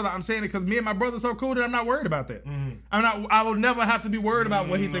on my brother. I'm saying it because me and my brother are so cool that I'm not worried about that. I will never have to be worried about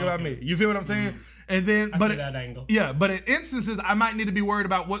what he think about me. You feel what I'm saying? And then, I see that angle. Yeah, but in instances, I might need to be worried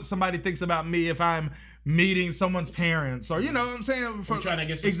about what somebody thinks about me if I'm meeting someone's parents, or you know what I'm saying? We're trying to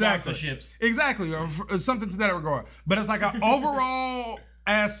get some sponsorships. Exactly, or something to that regard. But it's like an overall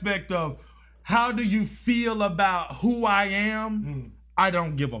aspect of how do you feel about who I am? I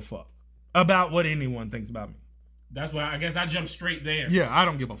don't give a fuck about what anyone thinks about me. That's why I guess I jumped straight there. Yeah, I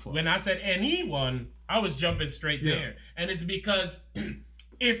don't give a fuck. When I said anyone, I was jumping straight there. And it's because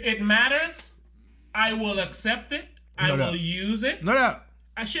if it matters, I will accept it. I will use it. No doubt.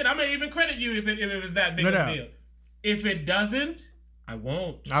 I may even credit you if it was that big of a deal. If it doesn't, I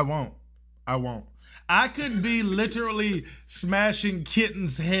won't. I could be literally smashing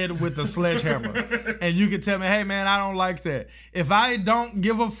Kitten's head with a sledgehammer. And you could tell me, hey man, I don't like that. If I don't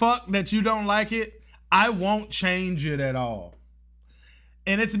give a fuck that you don't like it, I won't change it at all.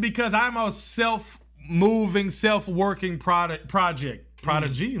 And it's because I'm a self-moving, self-working project,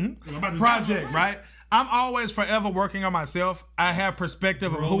 right? I'm always forever working on myself. I have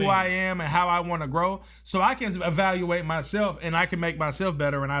perspective of who I am and how I want to grow. So I can evaluate myself and I can make myself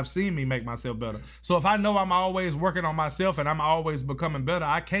better, and I've seen me make myself better. So if I know I'm always working on myself and I'm always becoming better,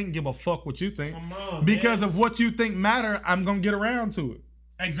 I can't give a fuck what you think. Because of what you think matter, I'm going to get around to it.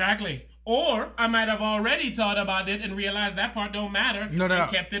 Exactly. Or I might have already thought about it and realized that part don't matter and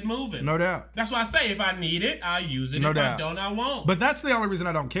kept it moving. No doubt. That's why I say if I need it, I'll use it. If I don't, I won't. But that's the only reason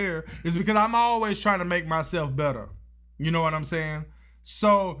I don't care is because I'm always trying to make myself better. You know what I'm saying?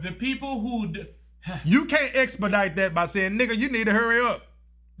 So the people who... you can't expedite that by saying, nigga, you need to hurry up.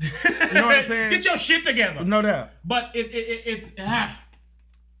 You know what I'm saying? Get your shit together. No doubt. But it's... I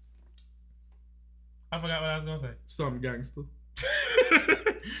forgot what I was going to say. Something gangster.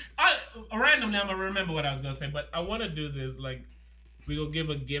 Randomly, I'm gonna remember what I was gonna say, but I want to do this. Like, we gonna give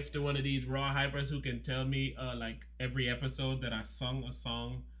a gift to one of these raw hypers who can tell me, like, every episode that I sung a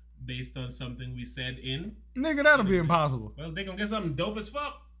song based on something we said in. Nigga, that'll be impossible. Well, they gonna get something dope as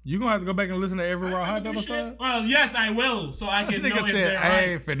fuck. You gonna have to go back and listen to every raw hype episode? Well, yes, I will, so I can know if they're right. I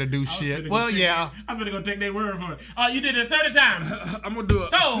ain't finna do shit. Well, yeah. I was finna go take their word for it. Oh, you did it 30 times. I'm gonna do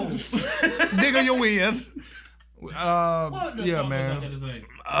it. So, nigga, you win. What the fuck man. was I gonna say?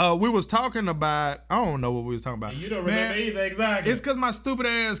 We was talking about, I don't know what we was talking about. You don't remember either, exactly. It's because my stupid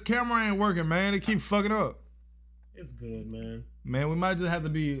ass camera ain't working, man. It keep fucking up. It's good, man. Man, we might just have to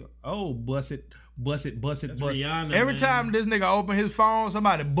be, bust it. That's Rihanna, every time this nigga open his phone,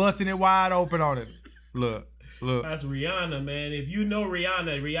 somebody busting it wide open on it. Look. That's Rihanna, man. If you know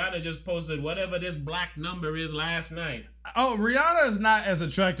Rihanna just posted whatever this black number is last night. Oh, Rihanna is not as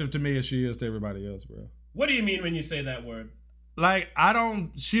attractive to me as she is to everybody else, bro. What do you mean when you say that word? Like,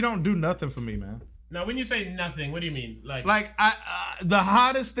 she don't do nothing for me, man. Now, when you say nothing, what do you mean? Like the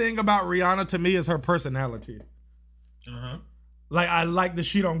hottest thing about Rihanna to me is her personality. Like, I like that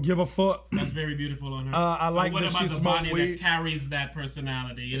she don't give a fuck. That's very beautiful on her. I like that she smoke weed. What about the body that carries that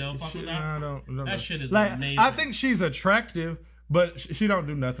personality? You don't fuck with that? I don't that shit is like, amazing. I think she's attractive, but she don't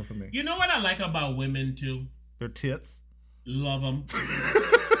do nothing for me. You know what I like about women, too? Their tits. Love them.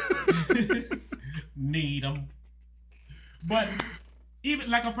 Need them. But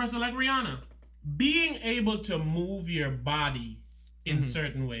even like a person like Rihanna, being able to move your body in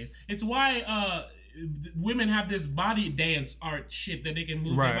certain ways. It's why women have this body dance art shit that they can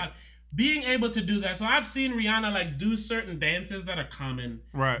move their body. Being able to do that. So I've seen Rihanna like do certain dances that are common.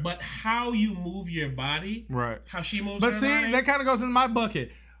 Right. But how you move your body. Right. How she moves her body. But see, that kind of goes in my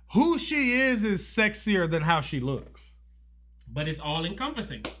bucket. Who she is sexier than how she looks. But it's all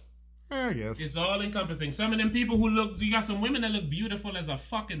encompassing. I guess. It's all encompassing. Some of them people who you got some women that look beautiful as a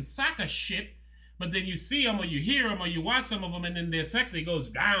fucking sack of shit, but then you see them or you hear them or you watch some of them and then their sexy goes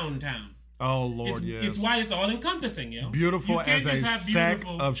downtown. Oh, Lord, yes. It's why it's all encompassing, yo. Beautiful as a sack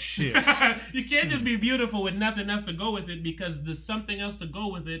of shit. You can't just be beautiful with nothing else to go with it because the something else to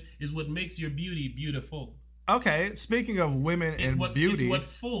go with it is what makes your beauty beautiful. Okay, speaking of women and beauty. It's what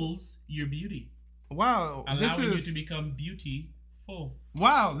fools your beauty. Wow. Allowing you to become beautiful.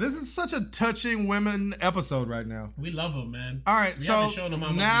 Wow, this is such a touching women episode right now. We love them, man. All right, so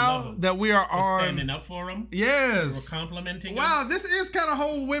now that we are standing up for them. Yes. We're complimenting them. Wow, this is kind of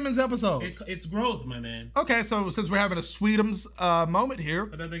whole women's episode. It's growth, my man. Okay, so since we're having a Sweetums moment here.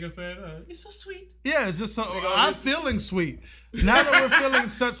 What that nigga said, it's so sweet. Yeah, it's just so, I'm feeling sweet. Now that we're feeling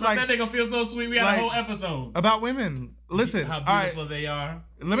such like. That nigga feel so sweet, we had a whole episode. About women. Listen. How beautiful they are.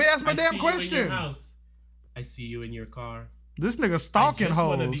 Let me ask my damn question. You in your house. I see you in your car. This nigga stalking hoes. I just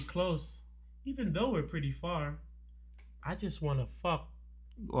want to be close. Even though we're pretty far, I just want to fuck.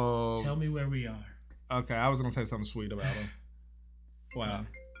 Tell me where we are. Okay, I was going to say something sweet about him. Wow.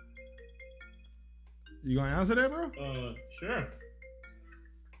 You gonna answer that, bro? Sure.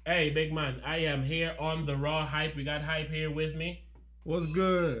 Hey, big man, I am here on the Raw Hype. We got Hype here with me. What's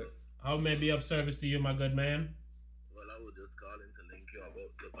good? How may I be of service to you, my good man? Well, I was just calling to link you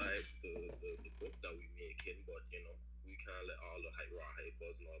about the vibes to the book that we making, but we can't let all the Raw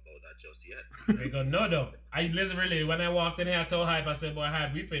Hypers know about that just yet. They go, no. I literally, when I walked in here, I told Hype, I said, boy,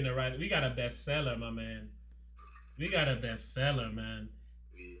 Hype, we finna write. We got a bestseller, my man. We got a bestseller, man.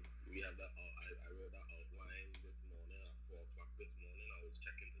 We have that. I wrote that outline this morning at 4:00 this morning. I was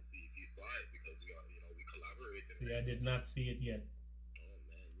checking to see if you saw it because we collaborated. See, I did not see it yet. Oh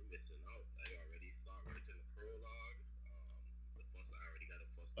man, you're missing out. I already started writing the prologue. I already got a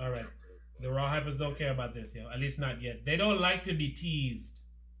first. All right. The Raw Hypers don't care about this, yo. At least not yet. They don't like to be teased.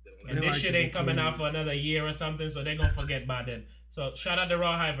 And this shit ain't coming out for another year or something, so they're gonna forget by then. So shout out to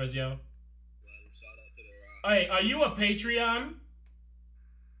Raw Hypers, yo. Well, shout out to the Raw. Hey, are you a Patreon?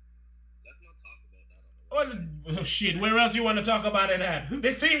 Let's not talk about that. Oh shit, where else you want to talk about it at?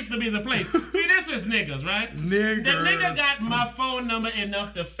 This seems to be the place. See, this is niggas, right? Niggas. The nigga got my phone number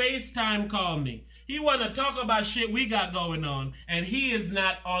enough to FaceTime call me. He want to talk about shit we got going on, and he's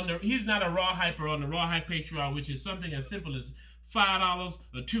not a Raw Hyper on the Raw Hype Patreon, which is something as simple as $5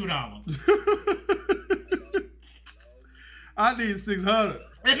 or $2. I need 600.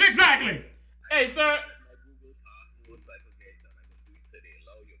 It's exactly. Hey, sir.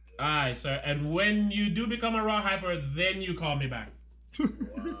 Alright, sir. And when you do become a Raw Hyper, then you call me back.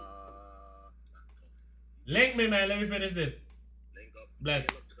 Link me, man. Let me finish this. Link up. Bless.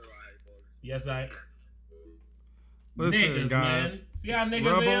 Yes, I. Listen, Niggas, guys. man. See how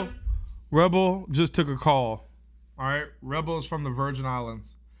niggas is? Rebel just took a call. All right, Rebel is from the Virgin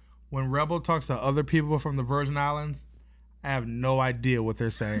Islands. When Rebel talks to other people from the Virgin Islands, I have no idea what they're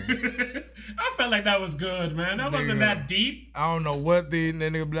saying. I felt like that was good, man. That wasn't that deep. I don't know what the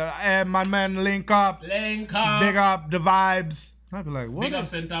nigga be like. Hey, my man, link up. Link up. Big up the vibes. I'd be like, what? Big up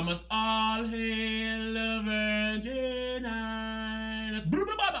St. Thomas. All hail the Virgin Islands.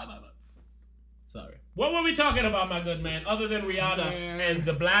 Sorry. What were we talking about, my good man, other than Rihanna and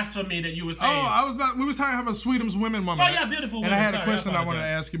the blasphemy that you were saying? We was talking about Sweetums women woman. Oh, yeah, beautiful women. And I had a question I wanted to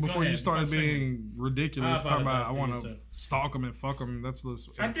ask you before you started Go ahead. being ridiculous. Talking about I want to sir. stalk them and fuck them. That's the.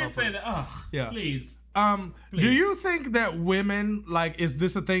 I did say that. Oh, yeah. Please. Do you think that women, like, is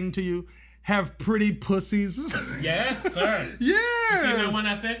this a thing to you? Have pretty pussies? Yes, sir. Yeah. You seen that one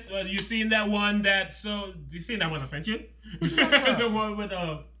I sent? You seen that one that? So you seen that one I sent you? The one with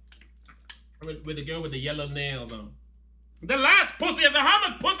the girl with the yellow nails on. The last pussy is how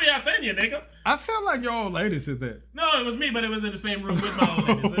much pussy I sent you, nigga? I felt like your old lady said that. No, it was me, but it was in the same room with my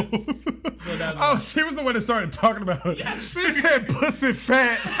old lady. So that's she was the one that started talking about it. Yes. She said pussy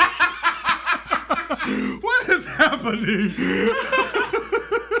fat. What is happening?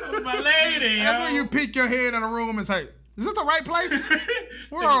 That was my lady. That's when you peek your head in a room and say, is this the right place?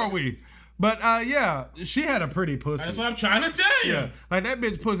 Where are we? But yeah, she had a pretty pussy. That's what I'm trying to tell you. Yeah, like that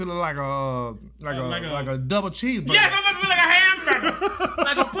bitch pussy look like a double cheeseburger. Yes, I'm supposed to look like a hamburger,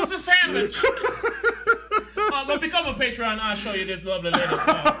 like a pussy sandwich. But become a Patreon. I'll show you this lovely lady.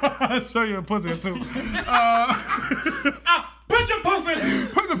 I'll show you a pussy too. Put your pussy.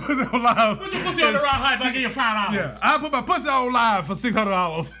 Put the pussy on live. Put your pussy on the Raw Hype. I'll give you $5. Yeah, I put my pussy on live for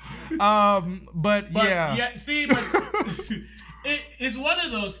 $600. But yeah. See, but. It's one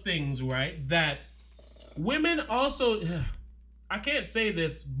of those things, right, that women also... I can't say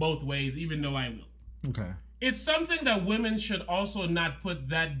this both ways, even though I will. Okay. It's something that women should also not put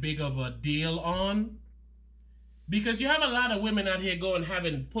that big of a deal on. Because you have a lot of women out here going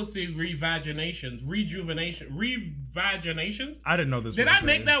having pussy revaginations. I didn't know this. Did I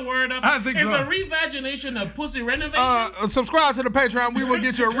make that word up? I think so. Is a revagination a pussy renovation? Subscribe to the Patreon. We will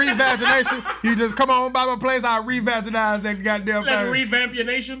get you a revagination. You just come on by my place. I'll revaginize that goddamn thing. Let's revamp your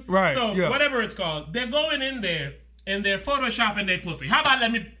nation. Right. So yeah. whatever it's called, they're going in there and they're photoshopping their pussy. How about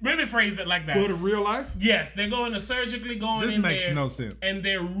let me phrase it like that? Go to real life? Yes, they're going to surgically going this in makes there. No sense. And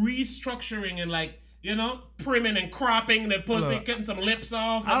they're restructuring and primming and cropping their pussy, cutting some lips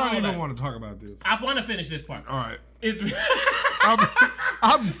off. I don't even want to talk about this. I want to finish this part. All right.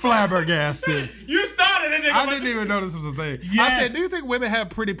 I'm flabbergasted. You started it, nigga. I didn't even know this was a thing. Yes. I said, do you think women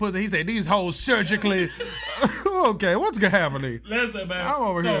have pretty pussy? He said, these hoes surgically. Okay, what's happening? Listen, man. I'm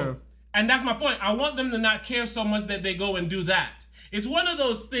over here. And that's my point. I want them to not care so much that they go and do that. It's one of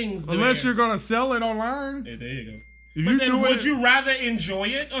those things. Unless you're going to sell it online. Hey, there you go. But then would you rather enjoy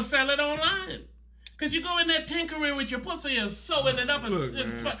it or sell it online? Because you go in there tinkering with your pussy and sewing it up. Let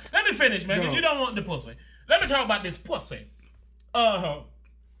me finish, man, because you don't want the pussy. Let me talk about this pussy.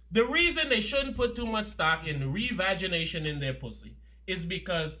 The reason they shouldn't put too much stock in revagination in their pussy is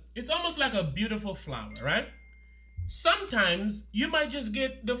because it's almost like a beautiful flower, right? Sometimes you might just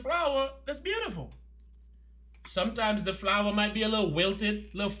get the flower that's beautiful. Sometimes the flower might be a little wilted,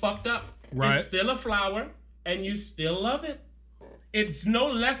 a little fucked up. Right. It's still a flower, and you still love it. It's no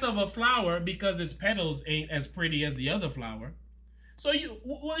less of a flower because its petals ain't as pretty as the other flower. So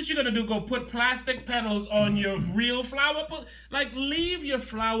what you gonna do? Go put plastic petals on your real flower? Leave your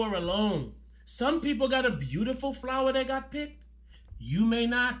flower alone. Some people got a beautiful flower that got picked. You may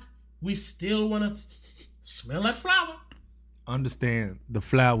not. We still wanna smell that flower. Understand, the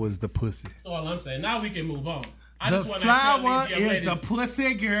flower is the pussy. That's all I'm saying. Now we can move on. The flower is the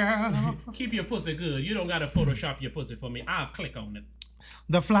pussy, girl. Keep your pussy good. You don't gotta Photoshop your pussy for me. I'll click on it.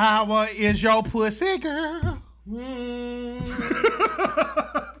 The flower is your pussy, girl.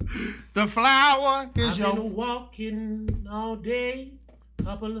 The flower is I've been walking all day.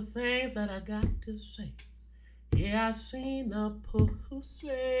 Couple of things that I got to say. Yeah, I seen a pussy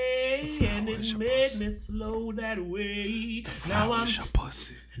and it made me slow that way. Now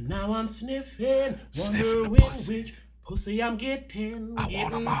I'm sniffing, wondering which pussy I'm getting.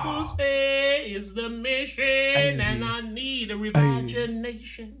 Getting pussy is the mission, and I need a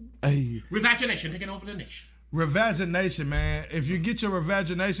revagination. Revagination, taking over the nation. Revagination, man. If you get your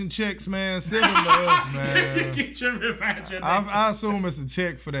revagination checks, man, send them to us, man. You get your revagination. I assume it's a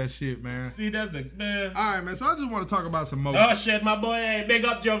check for that shit, man. See, that's a man. All right, man. So I just want to talk about some more. Oh shit, my boy. Hey, big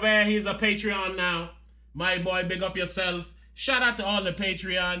up Jover. He's a Patreon now. My boy, big up yourself. Shout out to all the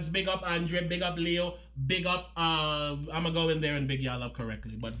Patreons. Big up Andre. Big up Leo. Big up. I'm gonna go in there and big y'all up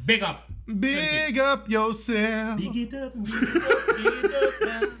correctly, but big up. Big up yourself. Big it up. Big it up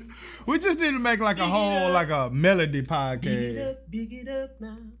now. We just need to make like a whole like a melody podcast. Big it up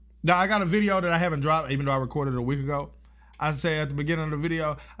now. Now I got a video that I haven't dropped, even though I recorded it a week ago. I say at the beginning of the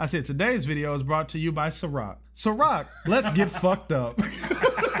video, I said today's video is brought to you by Ciroc. Ciroc, let's get fucked up.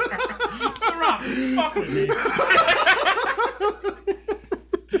 Ciroc, fuck with me.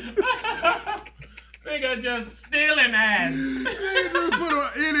 Nigga just stealing ads. They just put on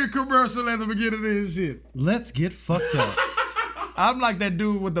any commercial at the beginning of this shit. Let's get fucked up. I'm like that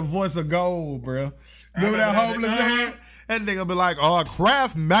dude with the voice of gold, bro. Remember that homeless man? That nigga be like,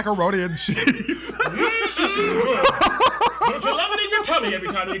 Kraft macaroni and cheese. Don't you love it in your tummy every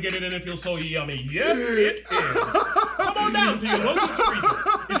time you get it and it feels so yummy? Yes, it is. Come on down to your local freezer.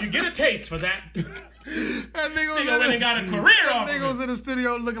 If you get a taste for that. That nigga went and got a career off. That nigga was in the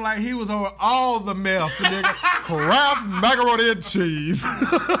studio looking like he was on all the meth. Nigga, Kraft macaroni and cheese.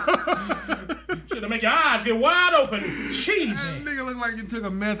 Should make your eyes get wide open. Cheesy. That nigga look like you took a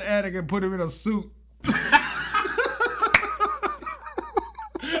meth addict and put him in a suit.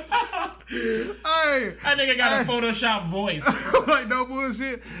 Hey, that nigga got a Photoshop voice. Like no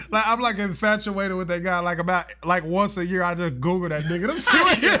bullshit. Like I'm like infatuated with that guy. Like once a year I just Google that nigga to see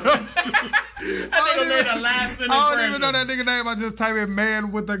what him. That nigga made a lasting impression. I don't even know that nigga name. I just type in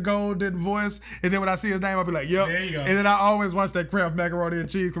man with the golden voice, and then when I see his name, I'll be like, yep. There you go. And then I always watch that Kraft macaroni and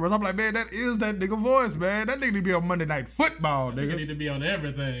cheese commercial. I'm like, man, that is that nigga voice, man. That nigga need to be on Monday Night Football, nigga. Nigga need to be on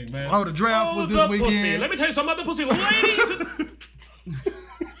everything, man. Oh, the draft was this weekend. Pussy. Let me tell you something about the pussy, ladies.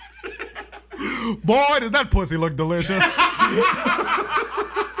 Boy, does that pussy look delicious.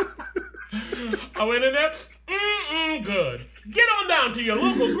 I went in there. Good. Get on down to your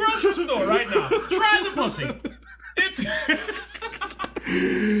local grocery store right now. Try the pussy. It's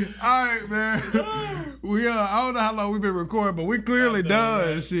all right, man. We I don't know how long we've been recording, but we clearly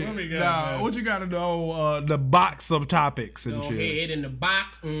done shit. What you got to know? The box of topics and shit. Go ahead in the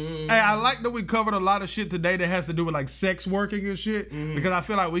box. Hey, I like that we covered a lot of shit today that has to do with like sex working and shit because I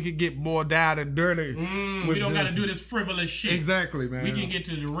feel like we could get more down and dirty. We don't got to do this frivolous shit. Exactly, man. We can get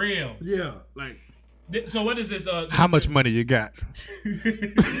to the real. Yeah, like. So what is this? How much money you got?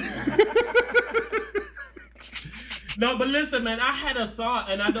 No, but listen, man. I had a thought,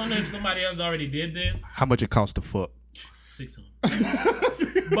 and I don't know if somebody else already did this. How much it cost to fuck?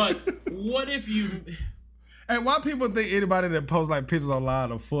 $600. But what if you? And why people think anybody that posts like pictures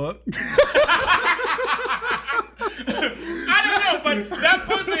online of fuck? I don't know, but that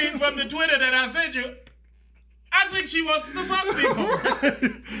pussy from the Twitter that I sent you. I think she wants to fuck people.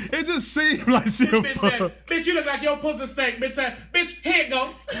 It just seemed like she a bitch fuck. said, bitch, you look like your pussy stank. Bitch said, bitch, here it go.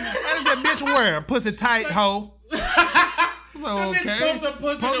 I said, bitch, where? Pussy tight, hoe. So, okay. Bitch post a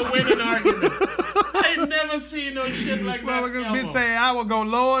pussy to win an argument. I ain't never seen no shit like that. Bitch say, I will go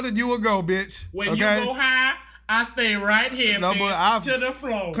lower than you will go, bitch. When you go high, I stay right here, bitch, to the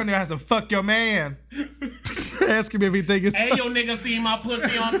floor. Couldn't have to fuck your man. Ask him if he think it's. Hey, your nigga seen my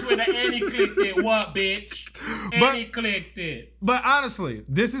pussy on Twitter and he clicked it. What, bitch? And he clicked it. But honestly,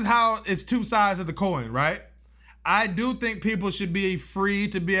 this is how it's two sides of the coin, right? I do think people should be free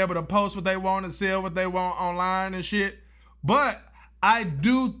to be able to post what they want and sell what they want online and shit. But I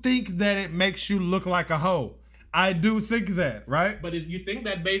do think that it makes you look like a hoe. I do think that, right? But you think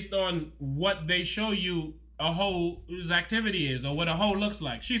that based on what they show you a hoe's activity is or what a hoe looks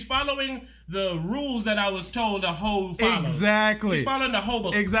like. She's following the rules that I was told a hoe follows. Exactly. She's following the hoe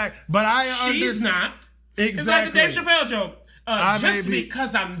book. Exactly. But she's not. Exactly. It's like the Dave Chappelle joke. Just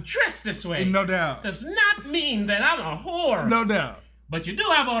because I'm dressed this way, no doubt, does not mean that I'm a whore. No doubt. But you do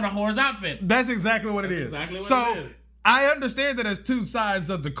have on a whore's outfit. That's exactly what it is. Exactly what it is. I understand that there's two sides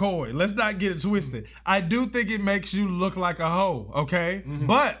of the coin. Let's not get it twisted. I do think it makes you look like a hoe, okay? Mm-hmm.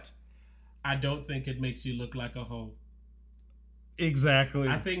 But I don't think it makes you look like a hoe. Exactly.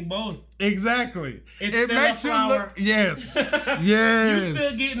 I think both. Exactly. It makes you look. Yes. Yes. You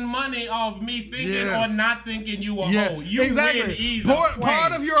still getting money off me thinking or not thinking you a hoe. You exactly. win either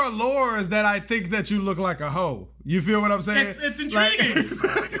Part of your allure is that I think that you look like a hoe. You feel what I'm saying? It's intriguing.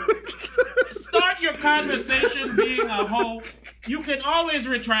 Start your conversation being a hoe. You can always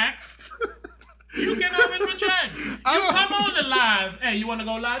retract. You come on the live. Hey, you want to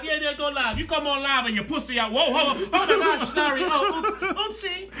go live? Yeah, go live. You come on live and your pussy out. Whoa, oh my gosh, sorry. Oh,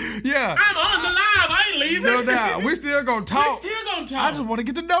 oopsie. Yeah. I'm on the live. I ain't leaving. No doubt. We still gonna talk. I just want to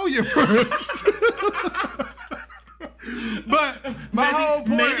get to know you first. But whole point.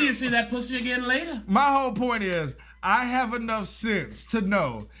 Maybe you see that pussy again later. My whole point is, I have enough sense to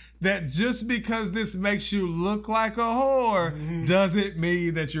know that just because this makes you look like a whore doesn't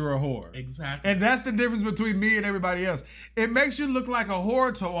mean that you're a whore. Exactly. And that's the difference between me and everybody else. It makes you look like a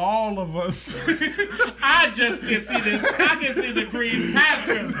whore to all of us. I just can see the green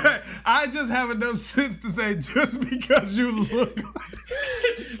pastures. I just have enough sense to say just because you look like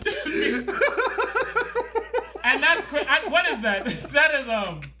And that's what is that? That is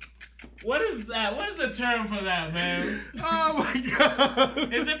what is that? What is the term for that, man? Oh my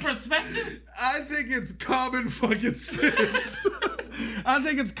God. Is it perspective? I think it's common fucking sense. I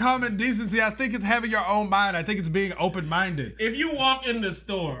think it's common decency. I think it's having your own mind. I think it's being open-minded. If you walk in the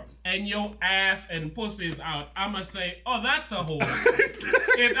store and your ass and pussy is out, I'ma say, oh, that's a whore.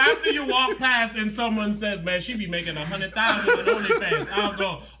 If after you walk past and someone says, man, she be making 100,000 on OnlyFans, I'll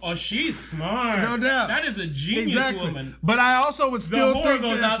go, oh, she's smart. No doubt. That is a genius woman. But I also would still think the whore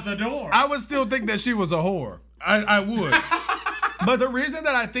goes out the door. I would still think that she was a whore. I would. But the reason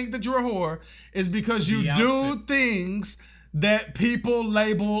that I think that you're a whore is because you do things that people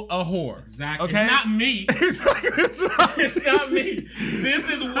label a whore. Exactly. Okay? It's not me. It's not me. This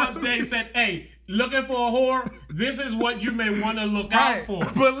is what they said. Hey, looking for a whore, this is what you may want to look out for.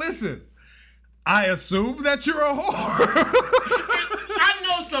 But listen, I assume that you're a whore. I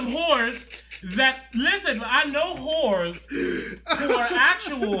know some whores I know whores who are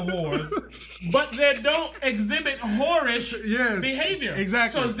actual whores, but they don't exhibit whorish behavior.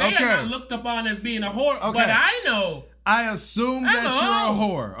 Exactly. So they are not looked upon as being a whore, but I know. I assume that you're a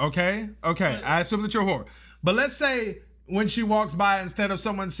whore, okay? Okay, I assume that you're a whore. But let's say when she walks by, instead of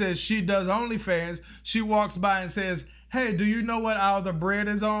someone says she does OnlyFans, she walks by and says, hey, do you know what aisle the bread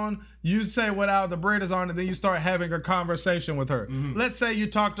is on? You say what aisle the bread is on, and then you start having a conversation with her. Mm-hmm. Let's say you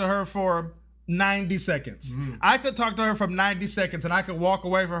talk to her for 90 seconds. Mm-hmm. I could talk to her for 90 seconds, and I could walk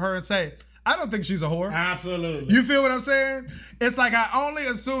away from her and say, I don't think she's a whore. Absolutely. You feel what I'm saying? It's like I only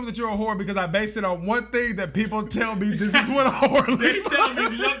assume that you're a whore because I base it on one thing that people tell me this is what a whore looks like. They tell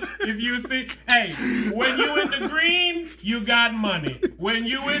me, look, if you see, hey, when you in the green, you got money. When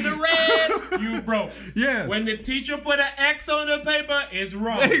you in the red, you broke. Yes. When the teacher put an X on the paper, it's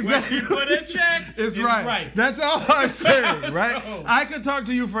wrong. Exactly. When she put a check, it's right. That's all I'm saying, right? I could talk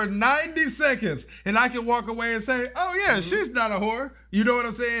to you for 90 seconds and I can walk away and say, oh yeah, she's not a whore. You know what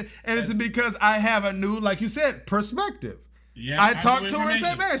I'm saying? And it's because I have a new, like you said, perspective. Yeah, I talked to her and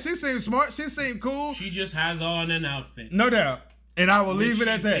said, man, she seems smart. She seems cool. She just has on an outfit. No doubt. And I will leave it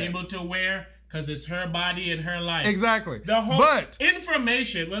at that. She's able to wear because it's her body and her life. Exactly. The whole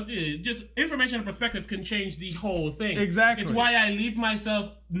information, just information and perspective can change the whole thing. Exactly. It's why I leave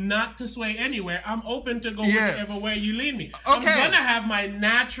myself not to sway anywhere. I'm open to go whichever way you lead me. Okay. I'm going to have my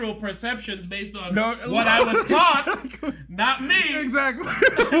natural perceptions based on what I was taught, not me. Exactly.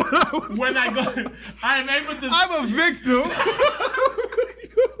 When I go, I'm able to... I'm a victim.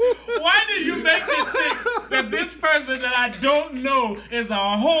 Why did you make me think that this person that I don't know is a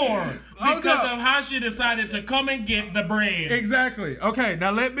whore because of how she decided to come and get the bread? Exactly. Okay, now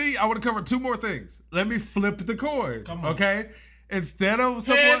I want to cover two more things. Let me flip the coin. Come on. Okay? Instead of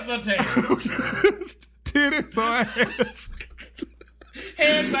someone... Heads or tails? Titties or ass?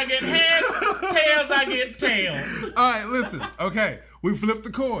 Heads, I get heads. Tails, I get tails. All right, listen. Okay. We flip the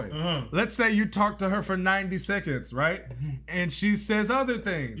coin. Uh-huh. Let's say you talk to her for 90 seconds, right? And she says other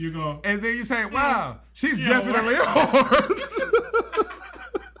things. You go. And then you say, wow, she's Yeah, definitely a whore.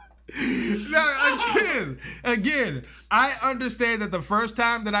 Now, again, I understand that the first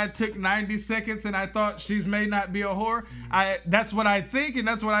time that I took 90 seconds and I thought she may not be a whore, that's what I think, and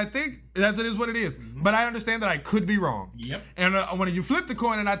that's what I think. That is what it is. But I understand that I could be wrong. Yep. And when you flip the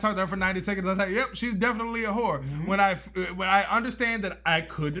coin and I talk to her for 90 seconds, I say, yep, she's definitely a whore. When I understand that I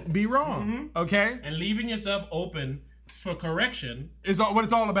could be wrong, okay? And leaving yourself open for correction is what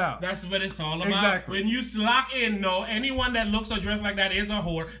it's all about. That's what it's all about. Exactly. When you lock in, no, anyone that looks or dressed like that is a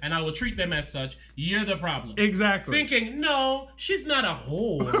whore, and I will treat them as such. You're the problem. Exactly. Thinking, no, she's not a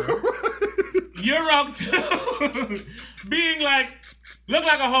whore. You're wrong too. Being like, look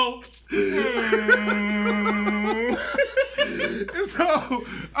like a hoe. So, all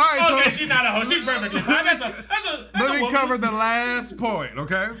right. Okay, so, she's not a hoe. She's perfectly fine. Let me cover the last point,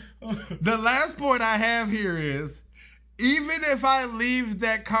 okay? The last point I have here is, even if I leave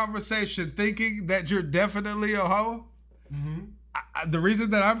that conversation thinking that you're definitely a hoe, the reason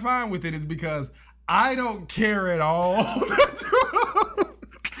that I'm fine with it is because I don't care at all.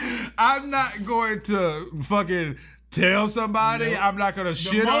 I'm not going to fucking tell somebody. Nope. I'm not going to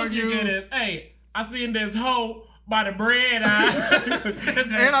shit on you. The most you get is, hey, I seen this hoe by the bread.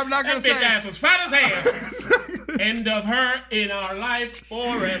 And I'm not going to say. That bitch ass was fat as hell. End of her in our life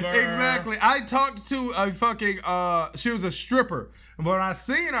forever. Exactly. I talked to a fucking, she was a stripper. But when I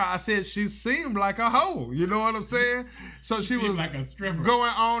seen her, I said she seemed like a hoe. You know what I'm saying? So she was like a stripper.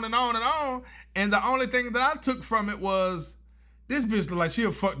 Going on and on and on. And the only thing that I took from it was, this bitch looked like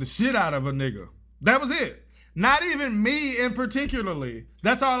she'll fuck the shit out of a nigga. That was it. Not even me in particularly.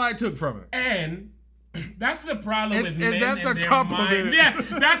 That's all I took from it. And that's the problem with men and that's in a their compliment. mind. Yes,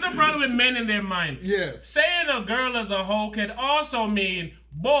 that's the problem with men in their mind. Yes. Saying a girl is a hoe can also mean,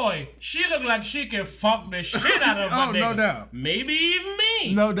 boy, she look like she can fuck the shit out of a nigga. No doubt. Maybe even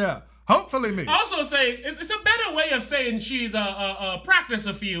me. No doubt. Hopefully me. Also saying, it's a better way of saying she's a practice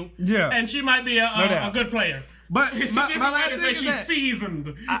a few. Yeah. And she might be a good player. But it's my a different way last to thing say is she's that,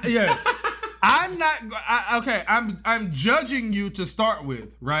 seasoned. Yes. I'm not, okay, I'm judging you to start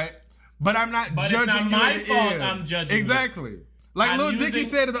with, right? But I'm not judging it's not you my at the fault end. I'm judging Exactly. you. Like Lil Dicky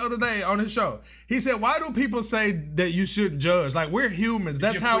said it the other day on his show. He said, why do people say that you shouldn't judge? Like, we're humans.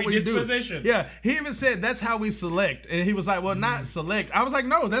 That's how we do. Yeah. He even said that's how we select. And he was like, well, not select. I was like,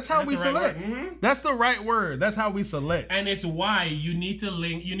 no, that's how we select. Right That's the right word. That's how we select. And it's why you need to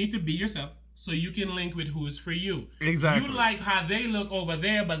link, you need to be yourself so you can link with who's for you. Exactly. You like how they look over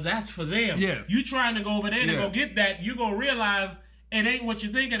there, but that's for them. Yes. You trying to go over there to go get that, you going to realize it ain't what you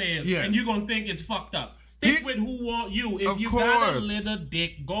think it is. Yes. And you're going to think it's fucked up. Stick with who want you. If you got a little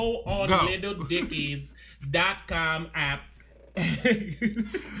dick, go on littledickies.com app.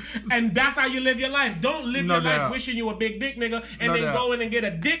 And that's how you live your life. Don't live your life wishing you a big dick nigga and then go in and get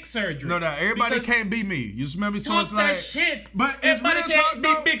a dick surgery. No doubt. Everybody can't be me. You smell me so much like that shit. But everybody can't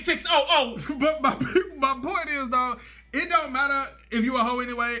be big 600. But my point is, though, it don't matter if you a hoe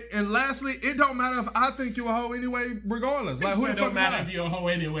anyway. And lastly, it don't matter if I think you a hoe anyway, regardless. Like, who the fuck don't matter if you a hoe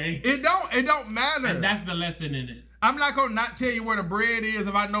anyway. It don't matter. And that's the lesson in it. I'm not gonna not tell you where the bread is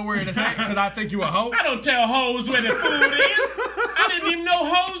if I know where it is at because I think you a hoe. I don't tell hoes where the food is. I didn't even know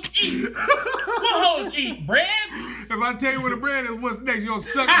hoes eat. What hoes eat? Bread? If I tell you where the bread is, what's next? You gonna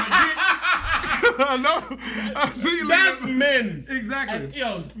suck my dick? I know. I see you later. That's men. Exactly.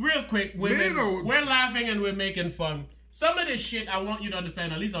 And, real quick, women, we're laughing and we're making fun. Some of this shit I want you to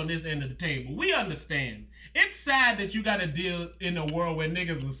understand, at least on this end of the table. We understand. It's sad that you gotta deal in a world where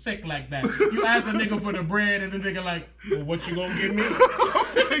niggas are sick like that. You ask a nigga for the bread and the nigga like, well, what you gonna give me?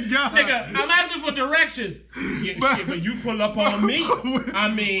 Nigga, I'm asking for directions. Yeah, but you pull up on me. I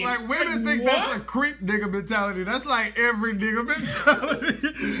mean, like women think that's a creep nigga mentality. That's like every nigga mentality.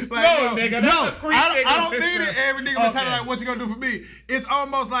 Like, no, nigga, that's a creep nigga. I don't mean it every nigga mentality. Like, what you gonna do for me? It's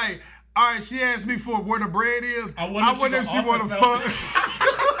almost like, all right, she asked me for where the bread is. I wonder if she want to fuck.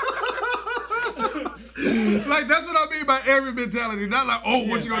 Like, that's what I mean by every mentality. Not like, oh,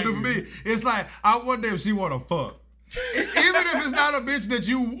 what you gonna do for me? It's like, I wonder if she want to fuck. Even if it's not a bitch that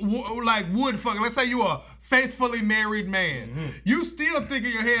you would fuck. Let's say you a faithfully married man. You still think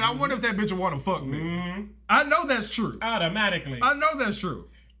in your head, I wonder if that bitch would want to fuck me. I know that's true. Automatically. I know that's true.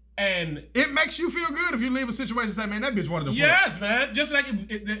 And it makes you feel good if you leave a situation and say, man, that bitch wanted to fuck. Yes, man. Just like,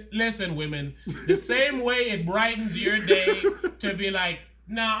 listen, women, the same way it brightens your day to be like,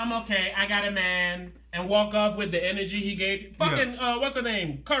 no, I'm okay. I got a man. And walk off with the energy he gave. Fucking, what's her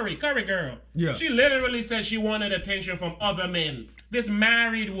name? Curry girl. Yeah. She literally said she wanted attention from other men. This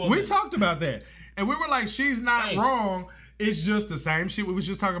married woman. We talked about that. And we were like, she's not wrong It's just the same shit we was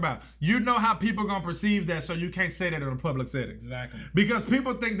just talking about. You know how people gonna perceive that, so you can't say that in a public setting. Exactly. Because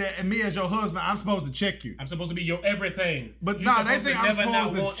people think that me as your husband, I'm supposed to check you. I'm supposed to be your everything. But no, they think I'm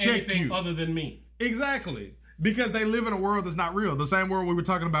supposed to check anything you. other than me. Exactly. Because they live in a world that's not real. The same world we were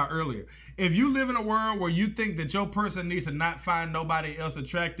talking about earlier. If you live in a world where you think that your person needs to not find nobody else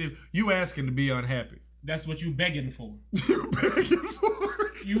attractive, you asking to be unhappy. That's what you begging for. You begging for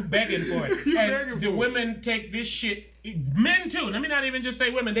it. You begging for it. You and begging the for women take this shit, men too. Let me not even just say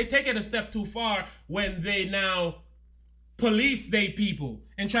women. They take it a step too far when they now police they people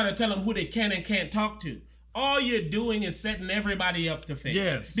and try to tell them who they can and can't talk to. All you're doing is setting everybody up to fail.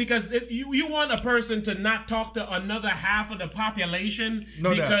 Yes. Because if you want a person to not talk to another half of the population No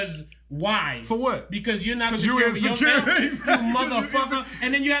because doubt. Why? For what? Because you're not you secure with yourself, insecure. you motherfucker.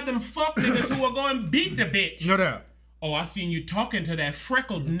 And then you have them fuck niggas who are going to beat the bitch. No doubt. Oh, I seen you talking to that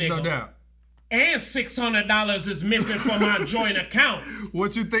freckled nigga. No doubt. And $600 is missing from my joint account.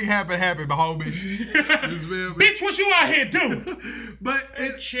 What you think happened, my homie. Bitch, what you out here doing? But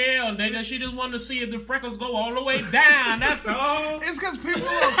chill, nigga. She just wanted to see if the freckles go all the way down. That's all. It's because people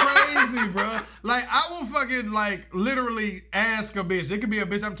are crazy, bro. Like, I will fucking, like, literally ask a bitch. It could be a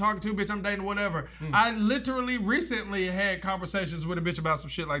bitch I'm talking to, bitch I'm dating, whatever. I literally recently had conversations with a bitch about some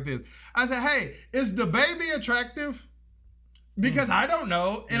shit like this. I said, hey, is the baby attractive? Because I don't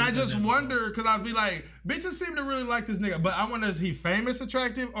know, and I just wonder, because I'd be like, bitches seem to really like this nigga, but I wonder, is he famous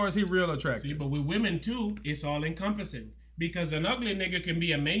attractive, or is he real attractive? See, but with women, too, it's all encompassing. Because an ugly nigga can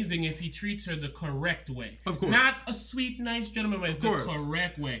be amazing if he treats her the correct way. Of course. Not a sweet, nice gentleman way, the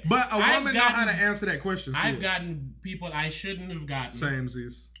correct way. But a woman know how to answer that question. I've gotten people I shouldn't have gotten.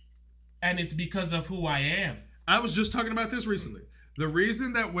 Samesies. And it's because of who I am. I was just talking about this recently. The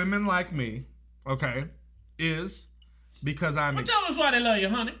reason that women like me, okay, is... because tell us why they love you,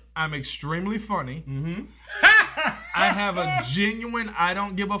 honey. I'm extremely funny. Mm-hmm. I have a genuine I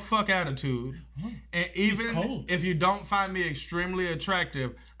don't give a fuck attitude. And even if you don't find me extremely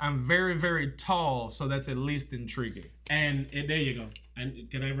attractive, I'm very, very tall, so that's at least intriguing. And there you go. And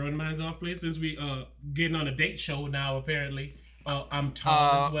can I run mine off, please? Since we getting on a date show now, apparently. I'm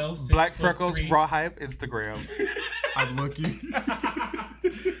tall as well. Black Freckles, Raw Hype, Instagram. I'm lucky.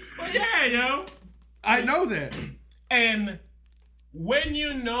 Well, yeah, yo. I know that. And when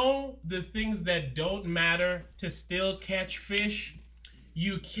you know the things that don't matter to still catch fish,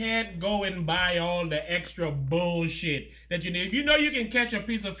 you can't go and buy all the extra bullshit that you need. If you know you can catch a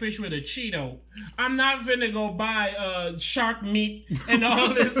piece of fish with a Cheeto, I'm not finna go buy shark meat and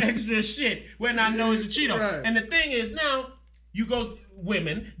all this extra shit when I know it's a Cheeto. Right. And the thing is, now, you go...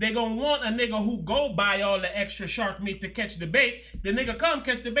 women, they gonna want a nigga who go buy all the extra shark meat to catch the bait. The nigga come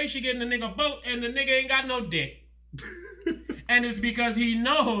catch the bait, she get in the nigga boat, and the nigga ain't got no dick. And it's because he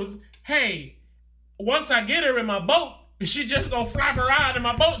knows, hey, once I get her in my boat, she just gonna flap around in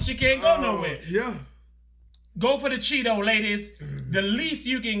my boat. She can't go nowhere. Yeah. Go for the Cheeto, ladies. The least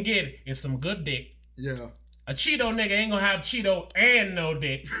you can get is some good dick. Yeah. A Cheeto nigga ain't gonna have Cheeto and no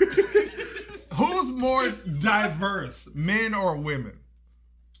dick. Who's more diverse, men or women?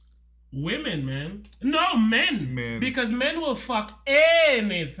 Women, man. No, men. Men. Because men will fuck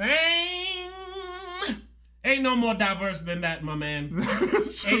anything. Ain't no more diverse than that, my man.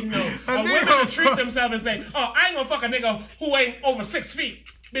 Ain't no. A woman will treat themselves and say, oh, I ain't gonna fuck a nigga who ain't over 6 feet.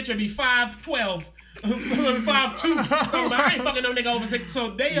 Bitch will be 5'12". 5'2". I ain't fucking no nigga over 6. So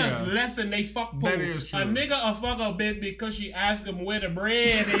they are less than they fuck pool. That is true. A nigga will fuck a bitch because she asked him where the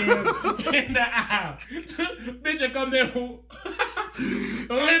bread is in the aisle. Bitch will come there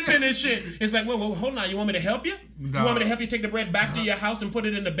limping and shit. It's like, well, hold on. You want me to help you? No. You want me to help you take the bread back to your house and put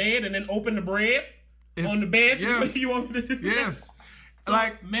it in the bed and then open the bread on the bed? Yes. You want me to do that? Yes. So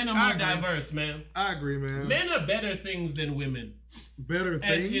like men are more diverse, man. I agree, man. Men are better things than women. Better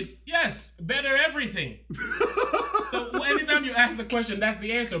things? Yes, better everything. So anytime you ask the question, that's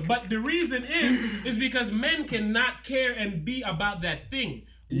the answer. But the reason is because men cannot care and be about that thing.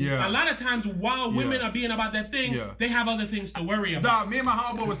 Yeah. A lot of times while women are being about that thing, they have other things to worry about. Dog, me and my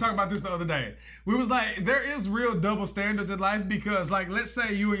homeboy was talking about this the other day. We was like, there is real double standards in life because, like, let's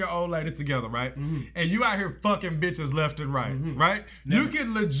say you and your old lady together, right? Mm-hmm. And you out here fucking bitches left and right, right? Never. You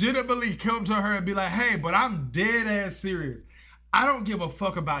can legitimately come to her and be like, hey, but I'm dead ass serious. I don't give a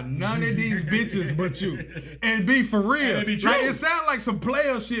fuck about none of these bitches but you. And be for real. And like, it sounds like some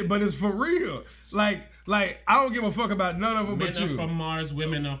player shit, but it's for real. Like, I don't give a fuck about none of them but you. Men are from Mars,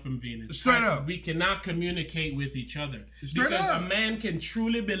 women are from Venus. Straight up. We cannot communicate with each other. Straight because up. A man can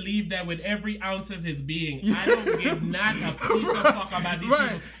truly believe that with every ounce of his being. I don't give not a piece of fuck about these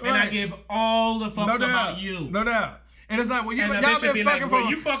people. And I give all the fucks about you. No doubt. And it's like, well, yeah, and but y'all been fucking for...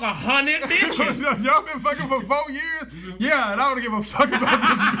 you fuck 100 bitches. Y'all been fucking for 4 years? Yeah, and I don't give a fuck about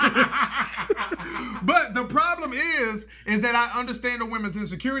this bitch. But the problem is that I understand the women's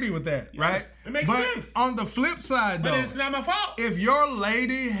insecurity with that, right? It makes sense. On the flip side, though, but it's not my fault. If your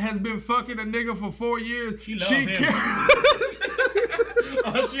lady has been fucking a nigga for 4 years, she cares.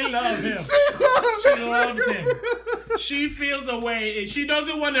 Oh, she loves him. She loves him. She feels a way. She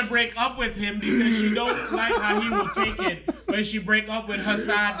doesn't want to break up with him because she don't like how he will take it when she break up with her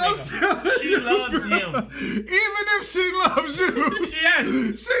side nigga. She loves him. Even if she loves you.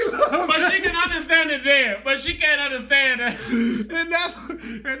 Yes. She loves him. But she can understand it there. But she can't understand that.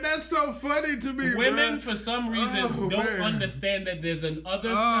 And that's so funny to me. Women, bro. for some reason, don't understand that there's an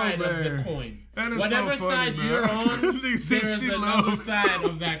other side of the coin. Whatever so funny, side man. you're on, there's another side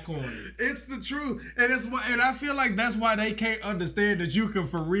of that coin. It's the truth. And I feel like that's why they can't understand that you can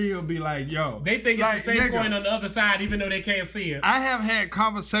for real be like, yo. They think it's the same coin on the other side, even though they can't see it. I have had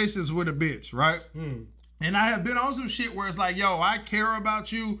conversations with a bitch, right? And I have been on some shit where it's like, yo, I care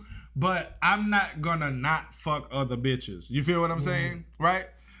about you, but I'm not gonna not fuck other bitches. You feel what I'm saying? Right?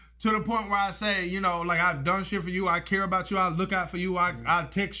 To the point where I say, you know, like, I've done shit for you. I care about you. I look out for you. I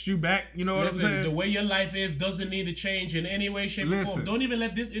text you back. You know what I'm saying? The way your life is doesn't need to change in any way, shape, or form. Don't even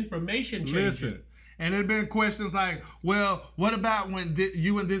let this information change it. And there have been questions like, well, what about when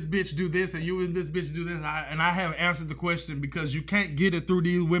you and this bitch do this and you and this bitch do this? And I have answered the question because you can't get it through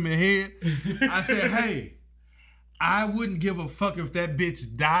these women's head. I said, hey, I wouldn't give a fuck if that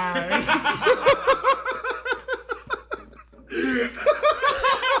bitch died.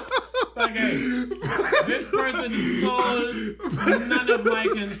 Like, hey, this person is so none of my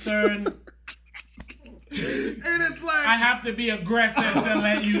concern. And it's like, I have to be aggressive to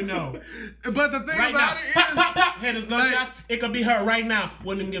let you know. But the thing right about now, it pop, is, pop, pop, headers, gunshots. It could be her right now.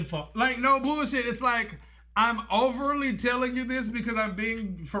 Wouldn't give a fuck. Like, no bullshit. It's like, I'm overly telling you this because I'm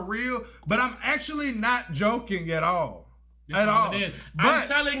being for real, but I'm actually not joking at all. That's all it is. I'm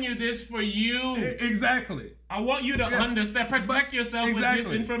telling you this for you. Exactly. I want you to understand, protect yourself with this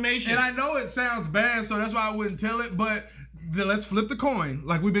information. And I know it sounds bad, so that's why I wouldn't tell it, but let's flip the coin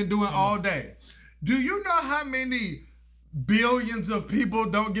like we've been doing all day. Do you know how many billions of people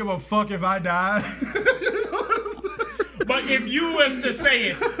don't give a fuck if I die? But if you was to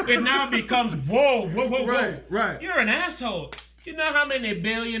say it, it now becomes, whoa. Right. You're an asshole. You know how many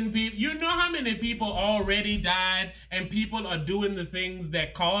billion people, you know how many people already died and people are doing the things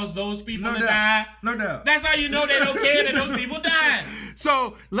that cause those people to die? No doubt. That's how you know they don't care that those people died.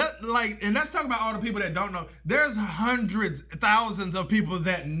 So, and let's talk about all the people that don't know. There's hundreds, thousands of people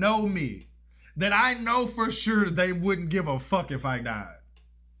that know me, that I know for sure they wouldn't give a fuck if I died.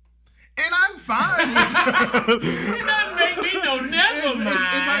 And I'm fine with that. It doesn't make me no never mind.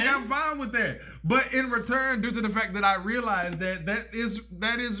 It's like I'm fine with that. But in return, due to the fact that I realize that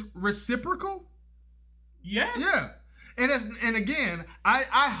is reciprocal. Yes. Yeah. And again, I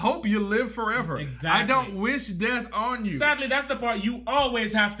hope you live forever. Exactly. I don't wish death on you. Sadly, that's the part you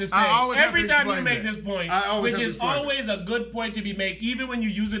always have to say. Every time you make this point, which is always a good point to be made, even when you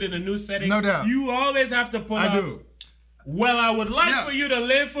use it in a new setting. No doubt. You always have to put up. I do. Well, I would like for you to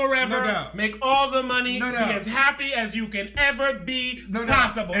live forever, make all the money, be as happy as you can ever be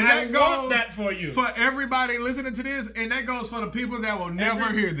possible. And I want that for you. For everybody listening to this, and that goes for the people that will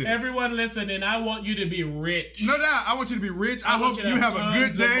never hear this. Everyone listening, I want you to be rich. No doubt. I want you to be rich. I hope you have a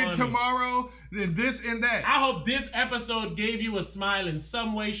good day tomorrow, and this and that. I hope this episode gave you a smile in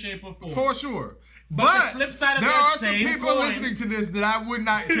some way, shape, or form. For sure. But the flip side of there that are some people listening to this that I would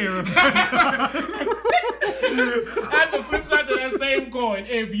not care if. That's the flip side to that same coin.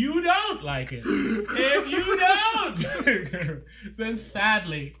 If you don't like it, then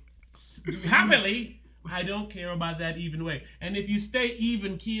sadly, happily, I don't care about that even way. And if you stay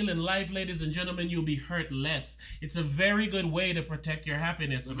even keel in life, ladies and gentlemen, you'll be hurt less. It's a very good way to protect your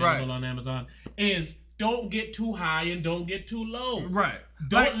happiness, available on Amazon, is don't get too high and don't get too low. Right.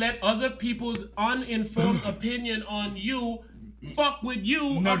 Don't let other people's uninformed opinion on you fuck with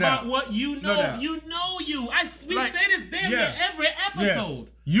you about what you know. No doubt. You know you. We say this damn near every episode.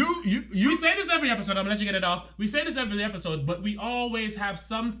 Yes. We say this every episode. I'm gonna let you get it off. We say this every episode, but we always have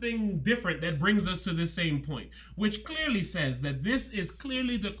something different that brings us to the same point, which clearly says that this is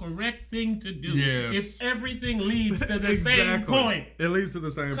clearly the correct thing to do. Yes. If everything leads to the same point. It leads to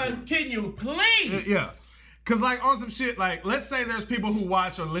the same point. Continue, please. Yeah. Because, like, on some shit, like, let's say there's people who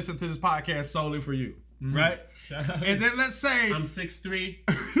watch or listen to this podcast solely for you, right? And then let's say... I'm 6'3".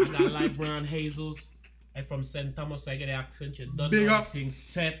 I got light brown hazels. I'm from St. Thomas. I get the accent. You done everything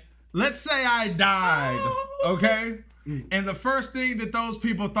set. Let's say I died, okay? And the first thing that those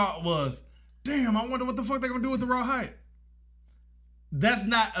people thought was, damn, I wonder what the fuck they're going to do with the raw height. that's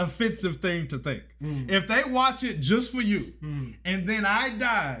not an offensive thing to think. If they watch it just for you, and then I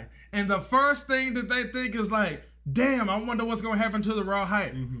die, and the first thing that they think is like, damn, I wonder what's going to happen to the raw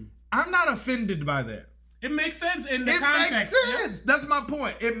hype. I'm not offended by that. It makes sense in the context. It makes sense. Yep. That's my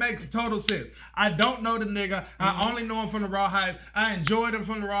point. It makes total sense. I don't know the nigga. I only know him from the raw hype. I enjoyed him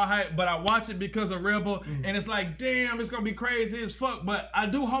from the raw hype, but I watch it because of Rebel, and it's like, damn, it's going to be crazy as fuck, but I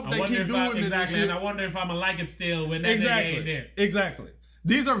do hope they keep doing it. Exactly, and I wonder if I'm going to like it still when that nigga ain't there. Exactly.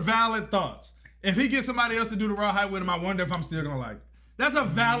 These are valid thoughts. If he gets somebody else to do the raw hype with him, I wonder if I'm still going to like it. That's a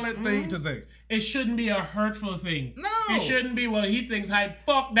valid thing to think. It shouldn't be a hurtful thing. No. It shouldn't be, well, he thinks hype.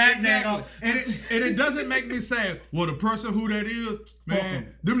 Fuck that nigga. And it doesn't make me say, well, the person who that is,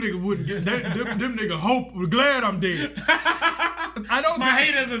 man, them niggas wouldn't get that. Them niggas hope, we're glad I'm dead. My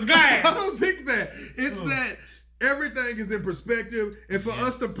haters is glad. I don't think that. It's that everything is in perspective. And for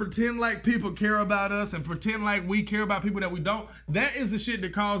us to pretend like people care about us and pretend like we care about people that we don't, that is the shit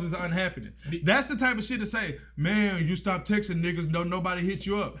that causes unhappiness. That's the type of shit to say, man, you stop texting niggas, don't nobody hit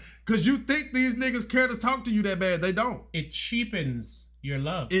you up. Because you think these niggas care to talk to you that bad. They don't. It cheapens your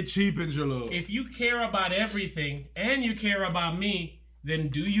love. It cheapens your love. If you care about everything and you care about me, then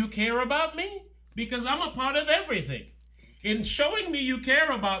do you care about me? Because I'm a part of everything. And showing me you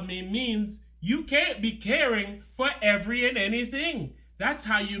care about me means you can't be caring for every and anything. That's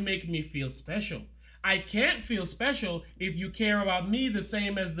how you make me feel special. I can't feel special if you care about me the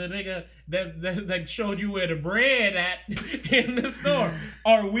same as the nigga that showed you where the bread at in the store.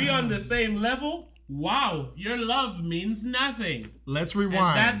 Are we on the same level? Wow, your love means nothing. Let's rewind.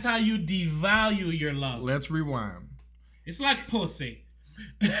 And that's how you devalue your love. Let's rewind. It's like pussy.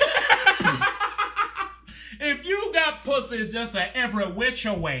 If you got pussy, it's just a every which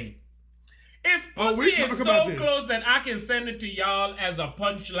way. If pussy is so close that I can send it to y'all as a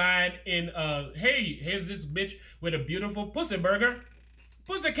punchline in hey, here's this bitch with a beautiful pussy burger.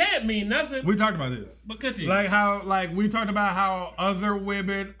 Pussy can't mean nothing. We talked about this. But continue. Like we talked about how other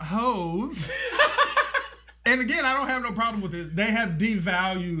women hoes. And again, I don't have no problem with this. They have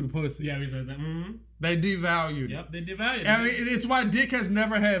devalued pussy. Yeah, we said that. Mm-hmm. They devalued it. Yep, they devalued it. I mean, it's why dick has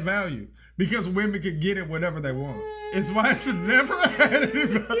never had value. Because women can get it whenever they want. It's why it's never had any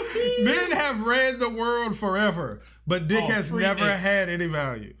value. Men have read the world forever, but dick has never had any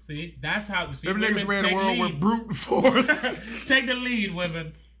value. See, that's how... Them niggas read the world with brute force. Take the lead,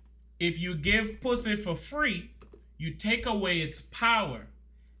 women. If you give pussy for free, you take away its power.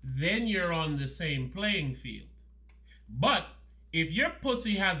 Then you're on the same playing field. But if your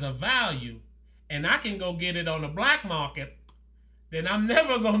pussy has a value, and I can go get it on the black market, then I'm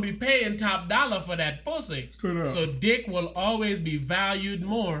never going to be paying top dollar for that pussy. So dick will always be valued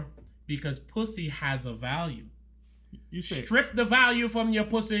more because pussy has a value. You strip the value from your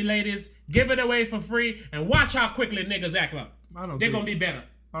pussy, ladies. Give it away for free and watch how quickly niggas act up. They're going to be better.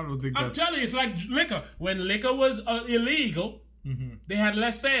 I don't think I'm telling you, it's like liquor. When liquor was illegal, they had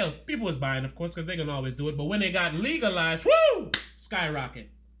less sales. People was buying, of course, because they're going to always do it. But when they got legalized, woo, skyrocket.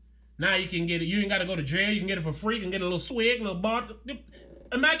 Now you can get it. You ain't got to go to jail. You can get it for free. You can get a little swig, a little bar.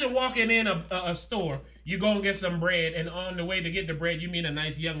 Imagine walking in a store. You go and get some bread, and on the way to get the bread, you meet a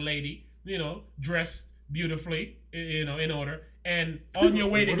nice young lady, dressed beautifully, in order. And on your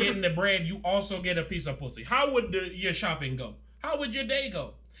way to getting the bread, you also get a piece of pussy. How would your shopping go? How would your day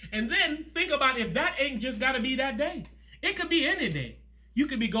go? And then think about if that ain't just got to be that day. It could be any day. You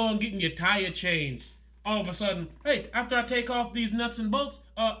could be going getting your tire changed. All of a sudden, hey, after I take off these nuts and bolts,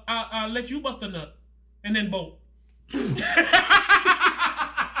 I'll let you bust a nut. And then bolt.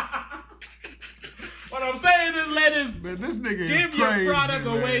 What I'm saying is, ladies, man, this nigga give is crazy, your product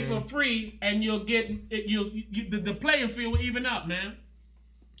man. away for free, and you'll get it. The playing field will even up, man.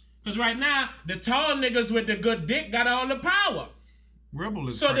 Because right now, the tall niggas with the good dick got all the power. Rebel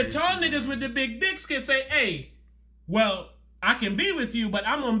is so crazy, the tall man. niggas with the big dicks can say, hey, well, I can be with you, but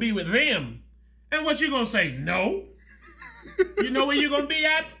I'm going to be with them. And what you gonna say? No. You know where you gonna be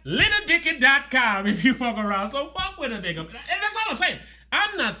at? LittleDicky.com if you fuck around. So fuck with a nigga. And that's all I'm saying.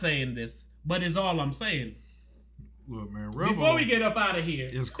 I'm not saying this, but it's all I'm saying. Look, man, Rebel before we get up out of here.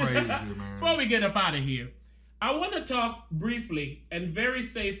 It's crazy, man. Before we get up out of here, I want to talk briefly and very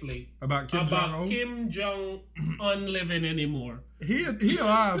safely about Kim Jong-un living anymore. He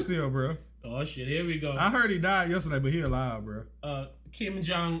alive still, bro. Oh shit, here we go. I heard he died yesterday, but he alive, bro. Kim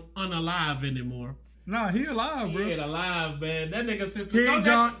Jong unalive anymore. Nah, he alive, bro. He ain't alive, man. That nigga sister. Kim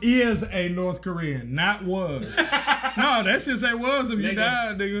Jong is a North Korean, not was. No, that shit say was if you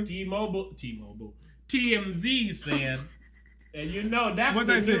died, nigga. T-Mobile. TMZ said, and that's what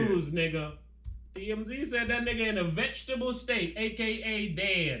the news, nigga. TMZ said that nigga in a vegetable state, a.k.a.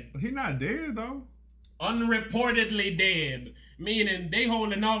 dead. He not dead, though. unreportedly dead, meaning they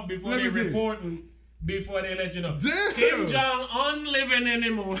holding off before they reporting, before they let you know. Damn. Kim Jong-un living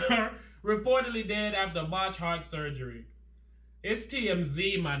anymore, reportedly dead after botched heart surgery. It's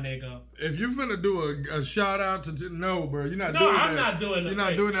TMZ, my nigga. If you finna do a shout out to no, bro, you're not No, doing I'm that. not doing You're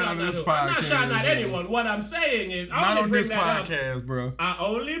not doing that on this podcast. I'm not shouting at anyone. What I'm saying is, not on this podcast, bro. I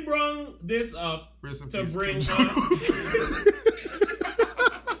only brung this up to bring up.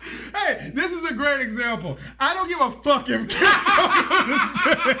 Hey, this is a great example. I don't give a fuck if Kim Jong-un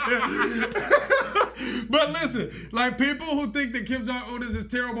is dead. But listen, like people who think that Kim Jong-un is this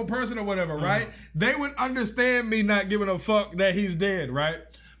terrible person or whatever, right? They would understand me not giving a fuck that he's dead, right?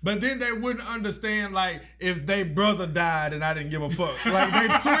 But then they wouldn't understand, like, if their brother died and I didn't give a fuck. Like, they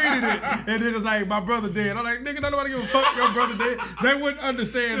tweeted it, and then it's like, my brother dead. I'm like, nigga, don't nobody give a fuck your brother dead. They wouldn't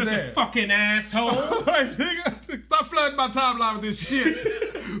understand that. A fucking asshole. Like, nigga, stop flooding my timeline with this shit.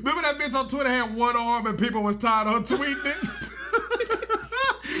 Remember that bitch on Twitter had one arm and people was tired of her tweeting it?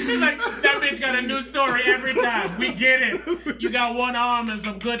 It's like, that bitch got a new story every time. We get it. You got one arm and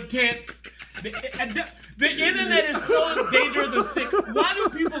some good tits. The internet is so dangerous and sick. Why do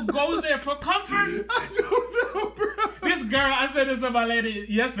people go there for comfort? I don't know, bro. This girl, I said this to my lady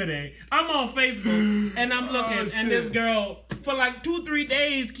yesterday. I'm on Facebook and I'm looking, and this girl, for like 2-3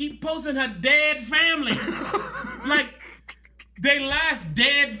 days, keep posting her dead family. Like, they last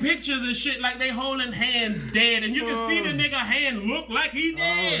dead pictures and shit, like they holding hands dead, and you can see the nigga hand look like he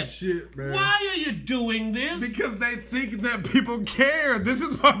dead. Oh shit, man. Why are you doing this? Because they think that people care. This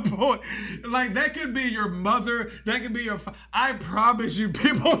is my point. Like, that could be your mother. That could be your I promise you,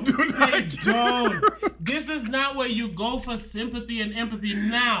 people do not care. Don't. This is not where you go for sympathy and empathy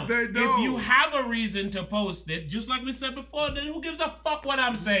now. They don't. If you have a reason to post it, just like we said before, then who gives a fuck what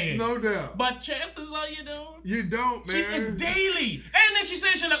I'm saying? No doubt. But chances are you don't. You don't, man. It's daily. And then she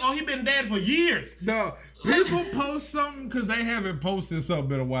said she's like, oh, he been dead for years. No. People post something because they haven't posted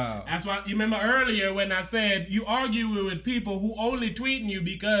something in a while. That's why, you remember earlier when I said you argue with people who only tweeting you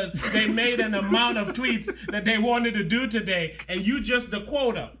because they made an amount of tweets that they wanted to do today, and you just the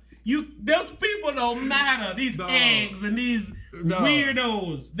quota. Those people don't matter. These eggs and these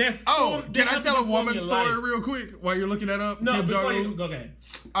weirdos. They're can I tell a woman story real quick while you're looking that up? No, before you go ahead.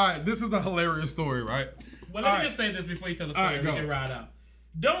 All right, this is a hilarious story, right? Well, let me just say this before you tell the story. We can ride out.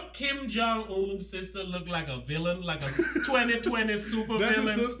 Don't Kim Jong-un's sister look like a villain, like a 2020 super villain?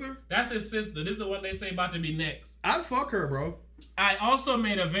 That's his sister? That's his sister. This is the one they say about to be next. I'd fuck her, bro. I also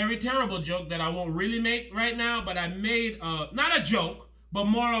made a very terrible joke that I won't really make right now, but I made not a joke, but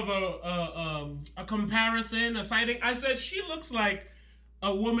more of a comparison, a sighting. I said she looks like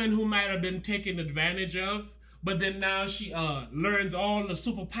a woman who might have been taken advantage of, but then now she learns all the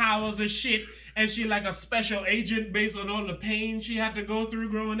superpowers and shit, and she like a special agent based on all the pain she had to go through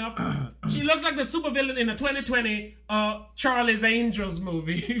growing up. She looks like the supervillain in the 2020 Charlie's Angels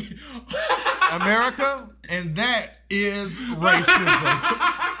movie. America, and that is racism.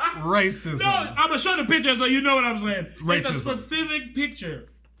 Racism. No, I'm gonna show the picture so you know what I'm saying. Racism. It's a specific picture.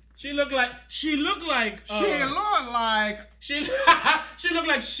 She looked like she looked like She looked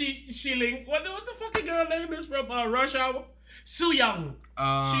like Ling. What the fucking girl name is from Rush Hour? Soo Young.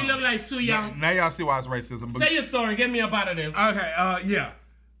 She looked like Soo Young. Now y'all see why it's racism. Say your story. Get me up out of this. Okay. Yeah.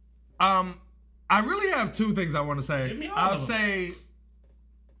 I really have two things I want to say. Give me all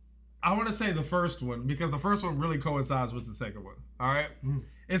I want to say the first one because the first one really coincides with the second one. All right.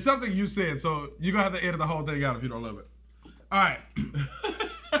 It's something you said, so you're gonna have to edit the whole thing out if you don't love it. All right.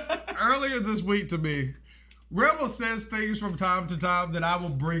 Earlier this week to me, Rebel says things from time to time that I will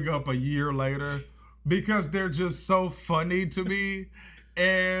bring up a year later because they're just so funny to me,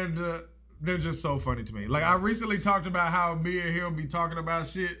 and they're just so funny to me. Like, I recently talked about how me and him be talking about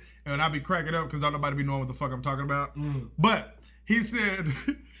shit, and I be cracking up because don't nobody be knowing what the fuck I'm talking about. But he said,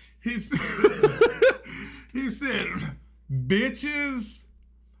 he said, bitches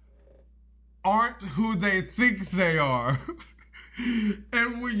aren't who they think they are.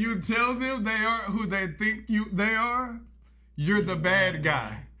 And when you tell them they aren't who they think they are, you're the bad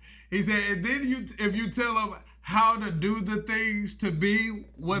guy. He said, and then if you tell them how to do the things to be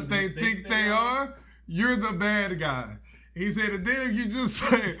what they think they are, you're the bad guy. He said, and then if you just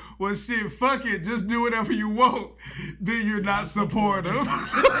say, well, shit, fuck it, just do whatever you want, then you're not supportive.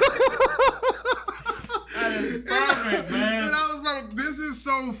 That is perfect, man. And I was like, this is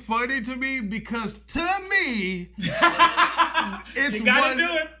so funny to me because to me, it's You gotta do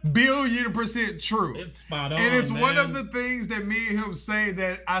it. 1,000,000,000% true. It's spot on, and it's man. one of the things that me and him say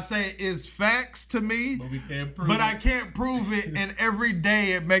that I say is facts to me, But we can't prove but it. I can't prove it, and every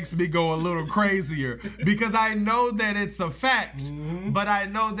day it makes me go a little crazier because I know that it's a fact, but I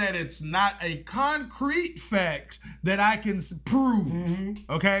know that it's not a concrete fact that I can prove,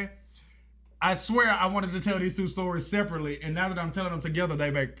 okay? I swear I wanted to tell these two stories separately, and now that I'm telling them together, they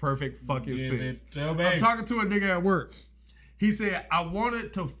make perfect fucking sense. I'm talking to a nigga at work. He said, I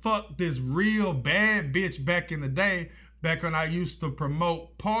wanted to fuck this real bad bitch back in the day, back when I used to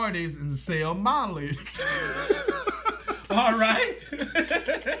promote parties and sell mileage. All right.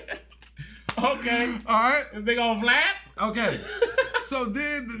 Okay. All right. Is they gonna flat? Okay. So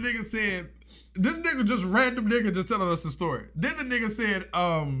then the nigga said, this nigga just random nigga just telling us the story. Then the nigga said,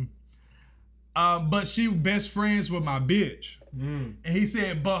 but she best friends with my bitch. And he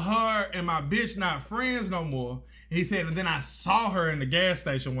said, but her and my bitch not friends no more. And he said, and then I saw her in the gas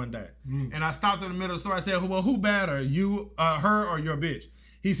station one day. And I stopped in the middle of the store. I said, well, who better, you, her, or your bitch?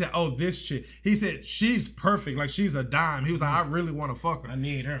 He said, oh, this chick. He said, she's perfect. Like, she's a dime. He was like, I really want to fuck her. I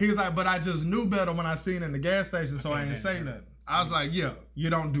need her. He was like, but I just knew better when I seen her in the gas station, so I ain't say nothing. I was like, yeah, you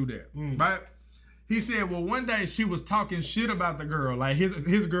don't do that. Right? He said, well, one day she was talking shit about the girl. Like,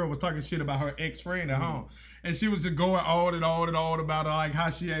 his girl was talking shit about her ex-friend at home. And she was just going on about her, like how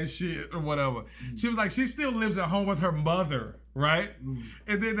she ain't shit or whatever. She was like, she still lives at home with her mother, right?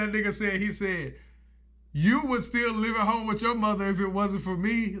 And then that nigga said, he said, you would still live at home with your mother if it wasn't for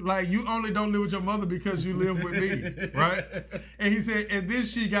me. Like, you only don't live with your mother because you live with me, right? And he said, and then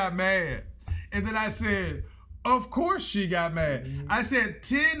she got mad. And then I said, of course she got mad. I said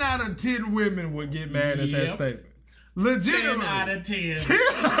 10 out of 10 women would get mad at that statement. Legitimately. 10 out of 10. 10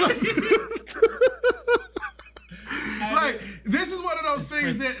 out of 10. Like, this is one of those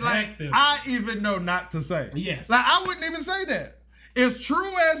things that, like, I even know not to say. Yes. Like, I wouldn't even say that. As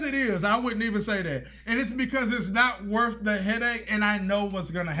true as it is, I wouldn't even say that. And it's because it's not worth the headache, and I know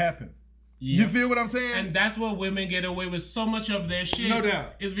what's going to happen. You feel what I'm saying? And that's what women get away with so much of their shit. No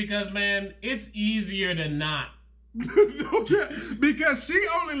doubt. Is because, man, it's easier to not. Because she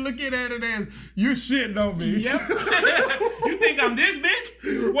only looking at it as, you shitting on me. Yep. You think I'm this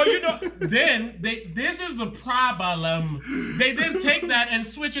bitch? Well, you know, then this is the problem. They then take that and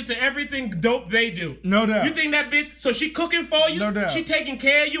switch it to everything dope they do. No doubt. You think that bitch, so she cooking for you? No doubt. She taking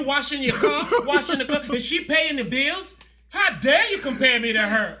care of you, washing your car, washing the car. Is she paying the bills? How dare you compare me to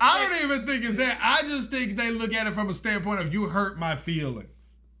her? I don't even think it's that. I just think they look at it from a standpoint of, you hurt my feelings.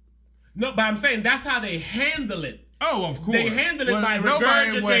 No, but I'm saying that's how they handle it. Oh, of course. They handle it by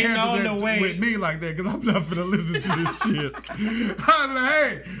regurgitating all the way. With me like that, because I'm not finna listen to this shit. I'm like,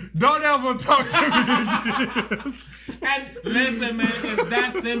 hey, don't ever talk to me again. And listen, man, it's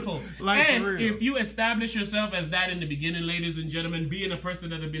that simple. Like, and for real. if you establish yourself as that in the beginning, ladies and gentlemen, being a person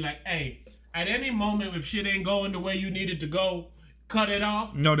that'll be like, hey, at any moment if shit ain't going the way you need it to go, cut it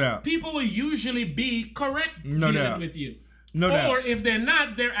off. No doubt. People will usually be correct doubt. with you. No doubt. Or if they're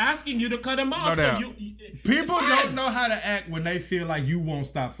not, they're asking you to cut them off. No doubt. So People don't know how to act when they feel like you won't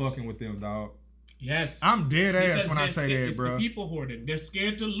stop fucking with them, dog. Yes. I'm dead ass Because when I they're say scared. that, It's bro. the people hoarding. They're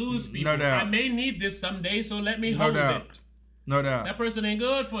scared to lose people. No doubt. I may need this someday, so let me No hold doubt. it. No doubt. That person ain't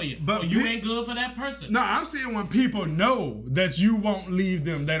good for you. But Or you ain't good for that person. No, I'm saying when people know that you won't leave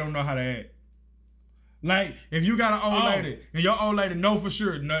them, they don't know how to act. Like, if you got an old lady, and your old lady know for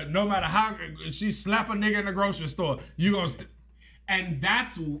sure, no matter how she slap a nigga in the grocery store, you gonna... And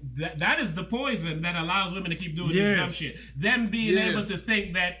that is the poison that allows women to keep doing this dumb shit. Them being able to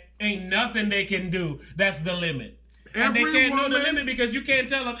think that ain't nothing they can do. That's the limit. And they can't do the limit because you can't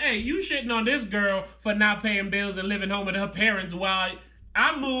tell them, hey, you shitting on this girl for not paying bills and living home with her parents while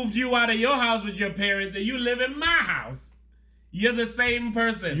I moved you out of your house with your parents and you live in my house. You're the same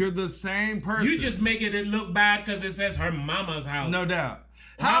person. You're the same person. You just making it look bad because it says her mama's house. No doubt.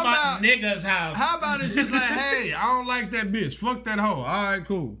 How about nigga's house? How about it's just like, hey, I don't like that bitch. Fuck that hoe. All right,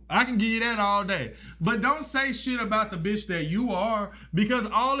 cool. I can give you that all day. But don't say shit about the bitch that you are, because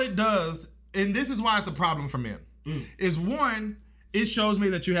all it does, and this is why it's a problem for men, is one, it shows me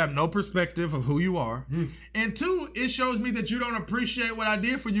that you have no perspective of who you are. And two, it shows me that you don't appreciate what I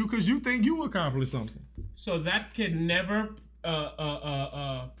did for you because you think you accomplished something. So that can never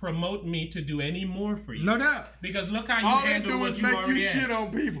promote me to do any more for you. No doubt. Because look how you all handle what you already had. All it do is make you shit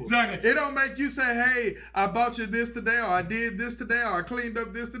on people. Exactly. It don't make you say, hey, I bought you this today, or I did this today, or I cleaned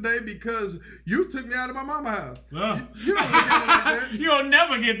up this today because you took me out of my mama's house. You don't look at it like that. You'll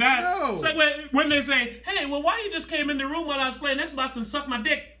never get that. No. It's like when they say, hey, well, why you just came in the room while I was playing Xbox and sucked my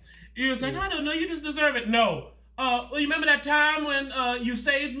dick? You're like, I don't know, you just deserve it. No. you remember that time when you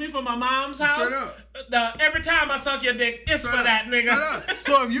saved me from my mom's house? Straight up. Every time I suck your dick, it's Straight for up. that, nigga. Straight up.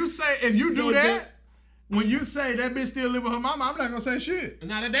 So if you do that, when you say that bitch still live with her mama, I'm not gonna say shit.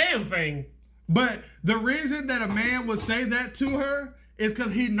 Not a damn thing. But the reason that a man would say that to her is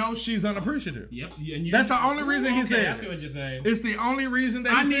because he knows she's unappreciative. Yep. That's the only reason he said it. I see what you're saying. It's the only reason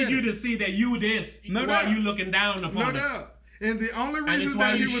that I he need said you it. to see that you this No while doubt. you looking down upon it. No doubt. And the only And reason it's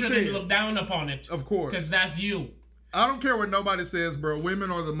why that you he would say shouldn't it, look down upon it. of course. Because that's you. I don't care what nobody says, bro. Women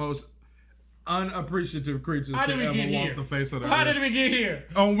are the most unappreciative creatures How to did we ever get walk here? the face of the How earth. did we get here?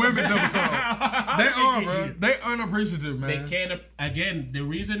 On women's episode. They are, bro. here? They unappreciative, man. They can't. Again, the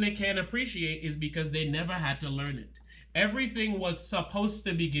reason they can't appreciate is because they never had to learn it. Everything was supposed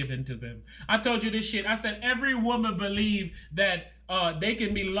to be given to them. I told you this shit. I said every woman believe that they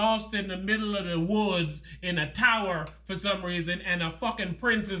can be lost in the middle of the woods in a tower for some reason, and a fucking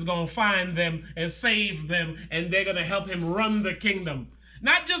prince is gonna find them and save them, and they're gonna help him run the kingdom.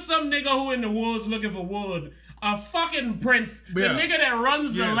 Not just some nigga who in the woods looking for wood. A fucking prince. The nigga that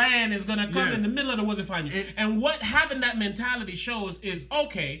runs the land is gonna come in the middle of the woods and find you. And what having that mentality shows is,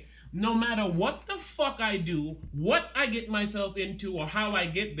 okay, no matter what the fuck I do, what I get myself into, or how I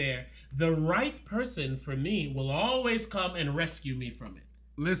get there, the right person for me will always come and rescue me from it.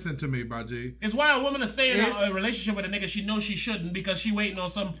 Listen to me, Baji. It's why a woman is staying in a relationship with a nigga she knows she shouldn't because she waiting on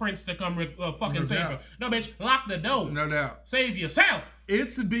some prince to come fucking save her. No, bitch, lock the door. No doubt. Save yourself.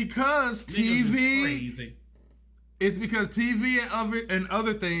 It's because Niggas TV. is crazy. It's because TV and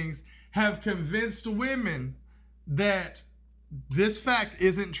other things have convinced women that this fact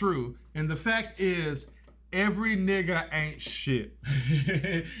isn't true. And the fact is, every nigga ain't shit.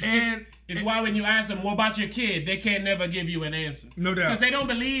 And it's why when you ask them, what about your kid, they can't never give you an answer. No doubt. Because they don't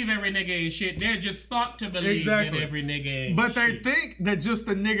believe every nigga ain't shit. They're just thought to believe that every nigga ain't But shit. they think that just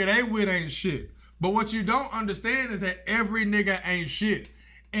the nigga they with ain't shit. But what you don't understand is that every nigga ain't shit.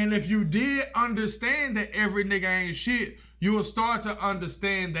 And if you did understand that every nigga ain't shit, you will start to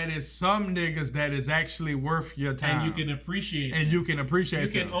understand that it's some niggas that is actually worth your time. And you can appreciate And you can appreciate You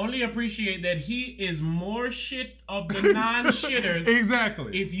them. can only appreciate that he is more shit of the non-shitters.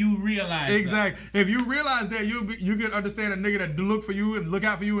 Exactly. If you realize that. If you realize that, you can understand a nigga that look for you and look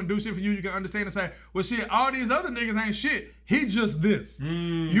out for you and do shit for you. You can understand and say, well, shit, all these other niggas ain't shit. He just this.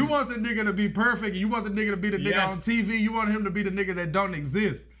 You want the nigga to be perfect. You want the nigga to be the nigga on TV. You want him to be the nigga that don't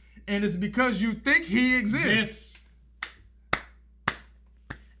exist. And it's because you think he exists.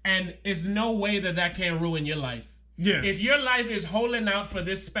 And it's no way that can ruin your life. Yes. If your life is holding out for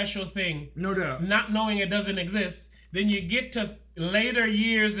this special thing, no doubt, not knowing it doesn't exist, then you get to later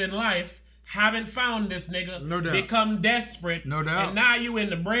years in life, haven't found this nigga, no doubt, become desperate, no doubt, and now you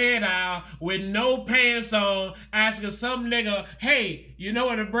in the bread aisle with no pants on, asking some nigga, hey, you know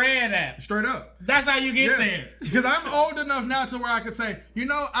where the bread at? Straight up. That's how you get there. Because I'm old enough now to where I could say, you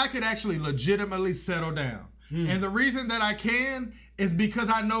know, I could actually legitimately settle down. And the reason that I can is because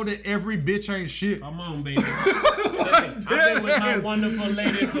I know that every bitch ain't shit. Come on, baby. Listen, I've been with my wonderful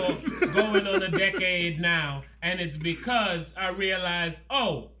lady for going on a decade now, and it's because I realized,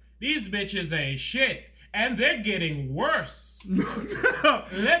 oh, these bitches ain't shit, and they're getting worse.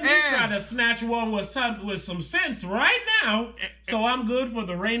 Let me try to snatch one with some sense right now, so I'm good for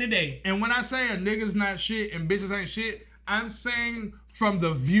the rainy day. And when I say a nigga's not shit and bitches ain't shit, I'm saying from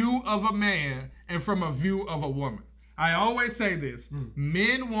the view of a man and from a view of a woman. I always say this.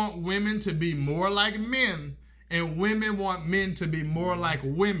 Men want women to be more like men, and women want men to be more like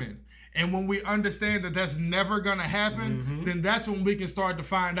women. And when we understand that that's never going to happen, then that's when we can start to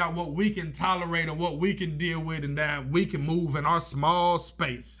find out what we can tolerate and what we can deal with, and that we can move in our small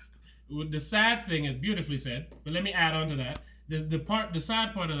space. The sad thing is beautifully said, but let me add on to that. The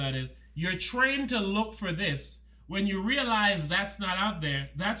sad part of that is you're trained to look for this. When you realize that's not out there,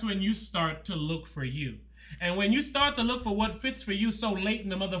 that's when you start to look for you. And when you start to look for what fits for you so late in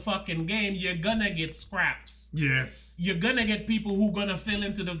the motherfucking game, you're gonna get scraps. Yes. You're gonna get people who gonna fill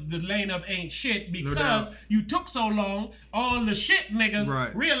into the lane of ain't shit because you took so long, all the shit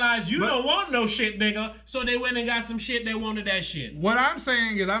niggas realized you don't want no shit nigga, so they went and got some shit, they wanted that shit. What I'm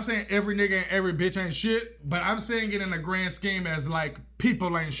saying is I'm saying every nigga and every bitch ain't shit, but I'm saying it in a grand scheme as like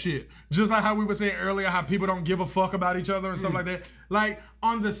people ain't shit. Just like how we were saying earlier, how people don't give a fuck about each other and stuff like that. Like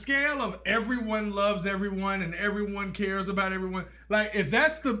on the scale of everyone loves everyone and everyone cares about everyone, like if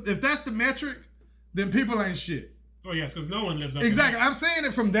that's the metric, then people ain't shit. Oh yes, because no one lives up exactly. I'm saying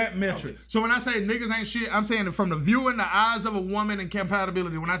it from that metric. Okay. So when I say niggas ain't shit, I'm saying it from the view in the eyes of a woman and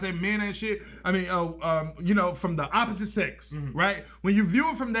compatibility. When I say men ain't shit, I mean from the opposite sex, right? When you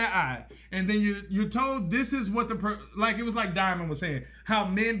view it from that eye, and then you're told this is what like it was like Diamond was saying, how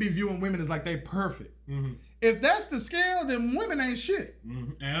men be viewing women as like they perfect. If that's the scale, then women ain't shit.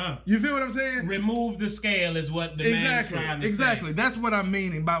 Yeah. You feel what I'm saying? Remove the scale is what the man's trying to say. Exactly. That's what I'm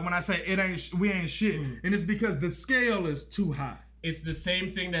meaning by when I say we ain't shit. And it's because the scale is too high. It's the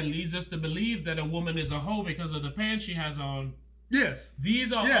same thing that leads us to believe that a woman is a hoe because of the pants she has on. Yes.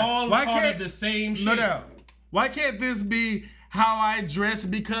 These are all part of the same shit. No doubt. Why can't this be how I dress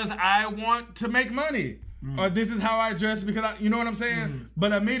because I want to make money? Or this is how I dress because you know what I'm saying?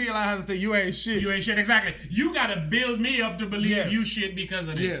 But immediately I have to think, you ain't shit. You ain't shit, exactly. You got to build me up to believe you shit because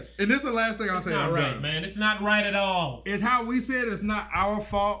of this. Yes. And this is the last thing I'll say. It's not right, man. It's not right at all. It's how we said it's not our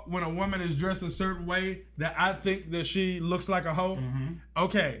fault when a woman is dressed a certain way that I think that she looks like a hoe.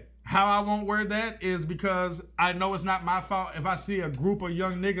 Okay. How I won't wear that is because I know it's not my fault if I see a group of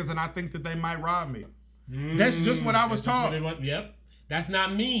young niggas and I think that they might rob me. That's just what I was taught. Yep. That's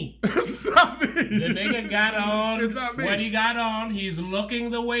not me. It's not me. The nigga got on It's not me. what he got on. He's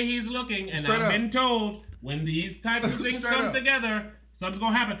looking the way he's looking. And I've been told when these types of things come together, something's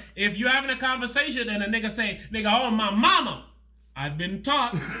going to happen. If you're having a conversation and a nigga say, nigga, oh, my mama, I've been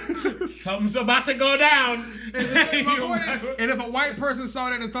taught something's about to go down. And if a white person saw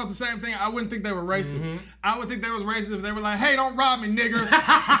that and thought the same thing, I wouldn't think they were racist. I would think they was racist if they were like, hey, don't rob me, niggers.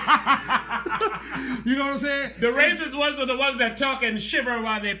 You know what I'm saying? The racist ones are the ones that talk and shiver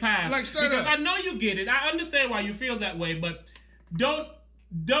while they pass. Like straight because up. I know you get it. I understand why you feel that way, but don't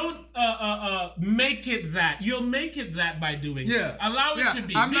make it that. You'll make it that by doing it. Allow it to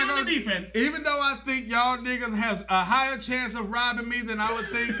be. I'm be not on the defense. Even though I think y'all niggas have a higher chance of robbing me than I would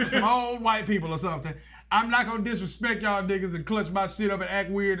think some old white people or something, I'm not gonna disrespect y'all niggas and clutch my shit up and act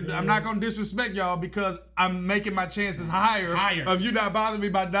weird. I'm not gonna disrespect y'all because I'm making my chances higher of you not bothering me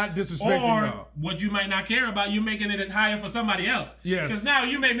by not disrespecting y'all. What you might not care about, you making it higher for somebody else. Yes. Because now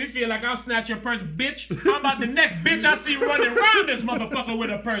you make me feel like I'll snatch your purse, bitch. How about the next bitch I see running around this motherfucker with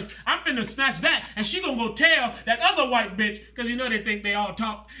a purse? I'm finna snatch that, and she gonna go tell that other white bitch, because you know they think they all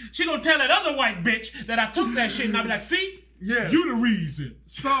talk. She gonna tell that other white bitch that I took that shit, and I'll be like, see? Yes. You the reason.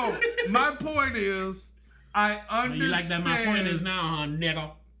 So, my point is, I understand. You like that my point is now, huh,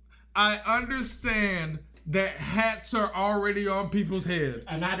 nigga? I understand that hats are already on people's head.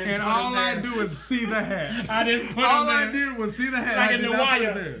 And I didn't and all I do is see the hat. I didn't put all them I there. did was see the hat. Like I in did The not put it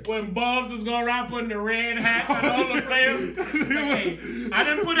Wire, there. when Bobs was going around putting the red hat on all the players. Hey, I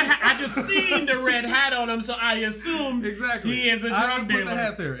didn't put a hat. I just seen the red hat on him, so I assumed he is a drug I didn't dealer. put the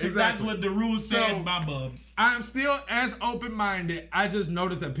hat there. Exactly. That's what the rules said by Bubs. I'm still as open-minded. I just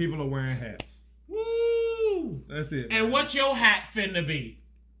noticed that people are wearing hats. Woo! That's it. And man. what's your hat finna be?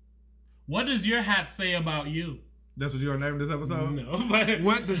 What does your hat say about you? That's what you're gonna name this episode? No, but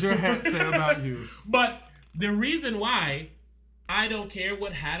what does your hat say about you? But the reason why I don't care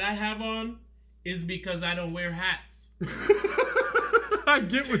what hat I have on is because I don't wear hats. I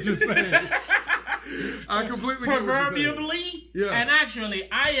get what you're saying. I completely get what you're saying. Proverbially, yeah. And actually,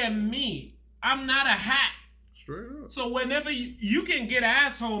 I am me. I'm not a hat. Straight up. So whenever you can get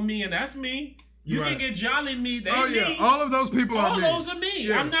asshole me, and that's me. You can get jolly me, they me. All of those people are me. All those are me.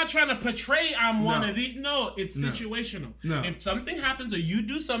 Yes. I'm not trying to portray I'm one of these. No, it's situational. No. If something happens or you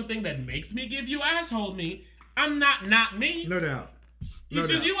do something that makes me give you asshole me, I'm not me. No doubt. It's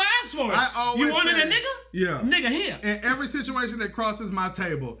just you asked for it. I always you wanted say, a nigga? Yeah. Nigga here. In every situation that crosses my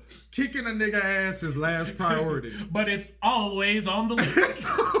table, kicking a nigga ass is last priority. But it's always on the list.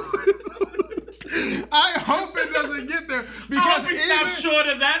 I hope it doesn't get there because we stop short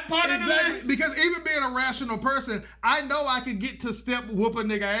of that part of the list. Because even being a rational person, I know I can get to step whoop a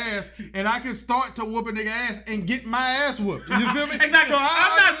nigga ass, and I can start to whoop a nigga ass and get my ass whooped. You feel me? Exactly. So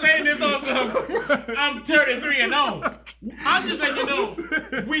I'm not saying this also. I'm 33 and 0. I'm just letting you know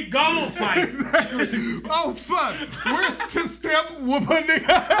we gon' fight. Exactly. Oh fuck, we're to step whoop a nigga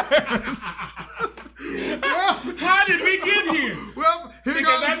ass. Well, how did we get here? Well, here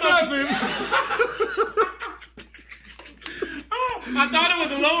goes nothing. I thought it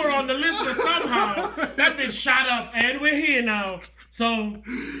was lower on the list, but somehow that bitch shot up, and we're here now. So,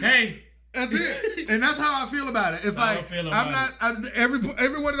 hey. That's it. And that's how I feel about it. It's like,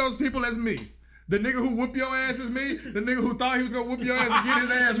 every one of those people is me. The nigga who whoop your ass is me. The nigga who thought he was gonna whoop your ass and get his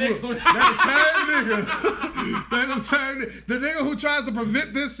ass whooped. That's the same nigga. That's the same nigga. The nigga who tries to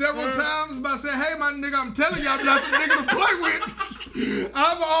prevent this several times by saying, hey, my nigga, I'm telling you, I'm not the nigga to play with.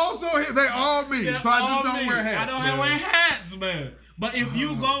 I'm also here. They all me. So I just don't wear hats. I don't wear hats, man. But if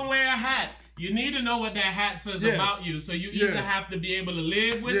you gonna wear a hat, You need to know what that hat says about you, so you either have to be able to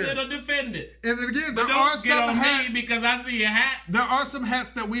live with it or defend it. And then again, there don't are get some on hats me because I see a hat. There are some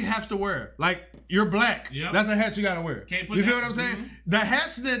hats that we have to wear. Like you're black. Yep. That's a hat you gotta wear. Can't put you feel what I'm saying? The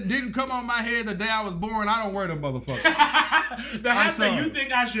hats that didn't come on my head the day I was born, I don't wear them motherfuckers. The hats that you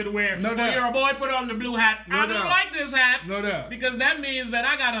think I should wear. No doubt. You're a boy, put on the blue hat. I don't like this hat. No doubt. Because that means that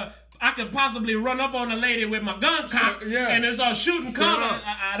I could possibly run up on a lady with my gun cocked and it's all shooting cover.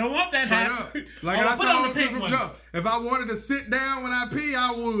 I don't want that hat. Like I told you from jump, if I wanted to sit down when I pee,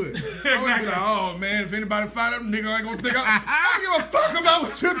 I would. I would be like, oh man, if anybody find them, nigga ain't gonna think I don't give a fuck about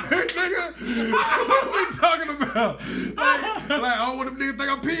what you think, nigga. What are we talking about? Like, oh, what them niggas think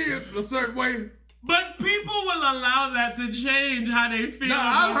I'm peeing a certain way. But people will allow that to change how they feel. No,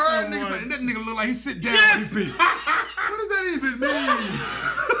 I've heard niggas say, that nigga look like he sit down when he pee. What does that even mean?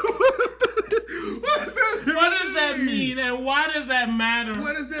 What does that mean? And why does that matter?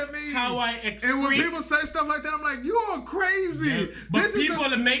 What does that mean? How I excrete. And when people say stuff like that, I'm like, you are crazy. Yes. But people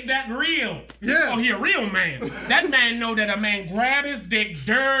to make that real. Yes. Oh, he a real man. That man know that a man grab his dick,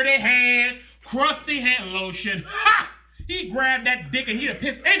 dirty hand, crusty hand lotion. Ha! He grabbed that dick and he'd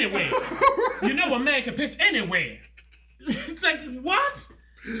piss anywhere. You know a man can piss anywhere. It's like, what?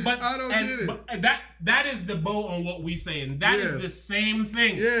 But I don't get it. But that is the bow on what we saying. That is the same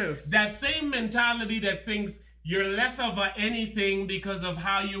thing. Yes. That same mentality that thinks you're less of a anything because of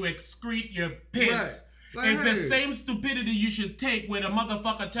how you excrete your piss. Right. Like, it's the same stupidity you should take with a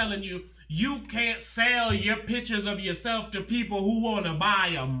motherfucker telling you you can't sell your pictures of yourself to people who want to buy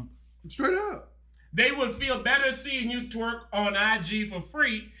them. Straight up. They would feel better seeing you twerk on IG for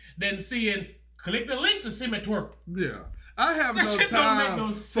free than seeing, click the link to see me twerk. Yeah. I have no time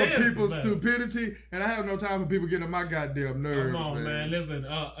for people's stupidity, and I have no time for people getting on my goddamn nerves, Come on, man. Listen,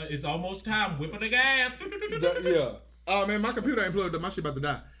 it's almost time. Whip the gas. Yeah. Oh, man, my computer ain't plugged up. My shit about to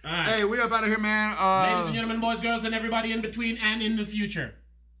die. All right. Hey, we up out of here, man. Ladies and gentlemen, boys, girls, and everybody in between and in the future.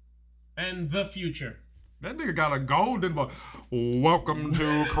 And the future. That nigga got a golden boy. Welcome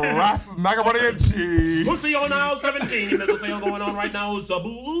to Craft Macaroni and Cheese. Pussy on aisle 17. There's a sale going on right now. It's a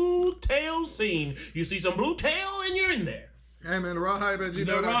blue tail scene. You see some blue tail and you're in there. Hey, man, the rawhype@gmail.com.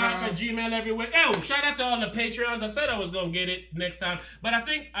 The rawhype@gmail everywhere. Oh, shout out to all the Patreons. I said I was going to get it next time. But I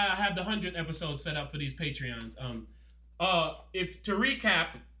think I have the 100th episode set up for these Patreons. If to recap,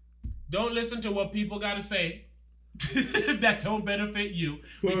 don't listen to what people got to say. That don't benefit you.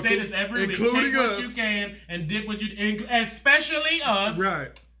 We say this every week. Take what you can and dip what you, especially us. Right.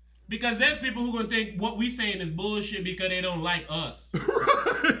 Because there's people who gonna think what we saying is bullshit because they don't like us.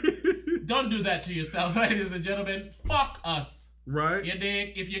 Right. Don't do that to yourself, ladies and gentlemen. Fuck us. Right. You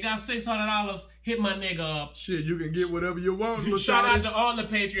dig? If you got $600, hit my nigga up. Shit, you can get whatever you want. Shout out to all the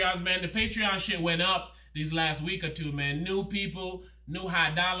Patreons, man. The Patreon shit went up these last week or two, man. New people, new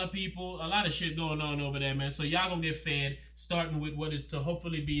high dollar people, a lot of shit going on over there, man. So y'all gonna get fed, starting with what is to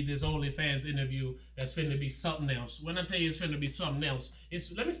hopefully be this OnlyFans interview that's finna be something else. When I tell you it's finna be something else,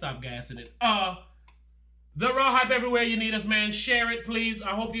 let me stop gassing it. The Raw Hype everywhere you need us, man. Share it, please.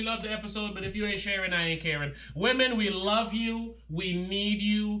 I hope you love the episode, but if you ain't sharing, I ain't caring. Women, we love you. We need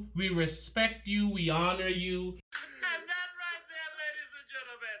you. We respect you. We honor you.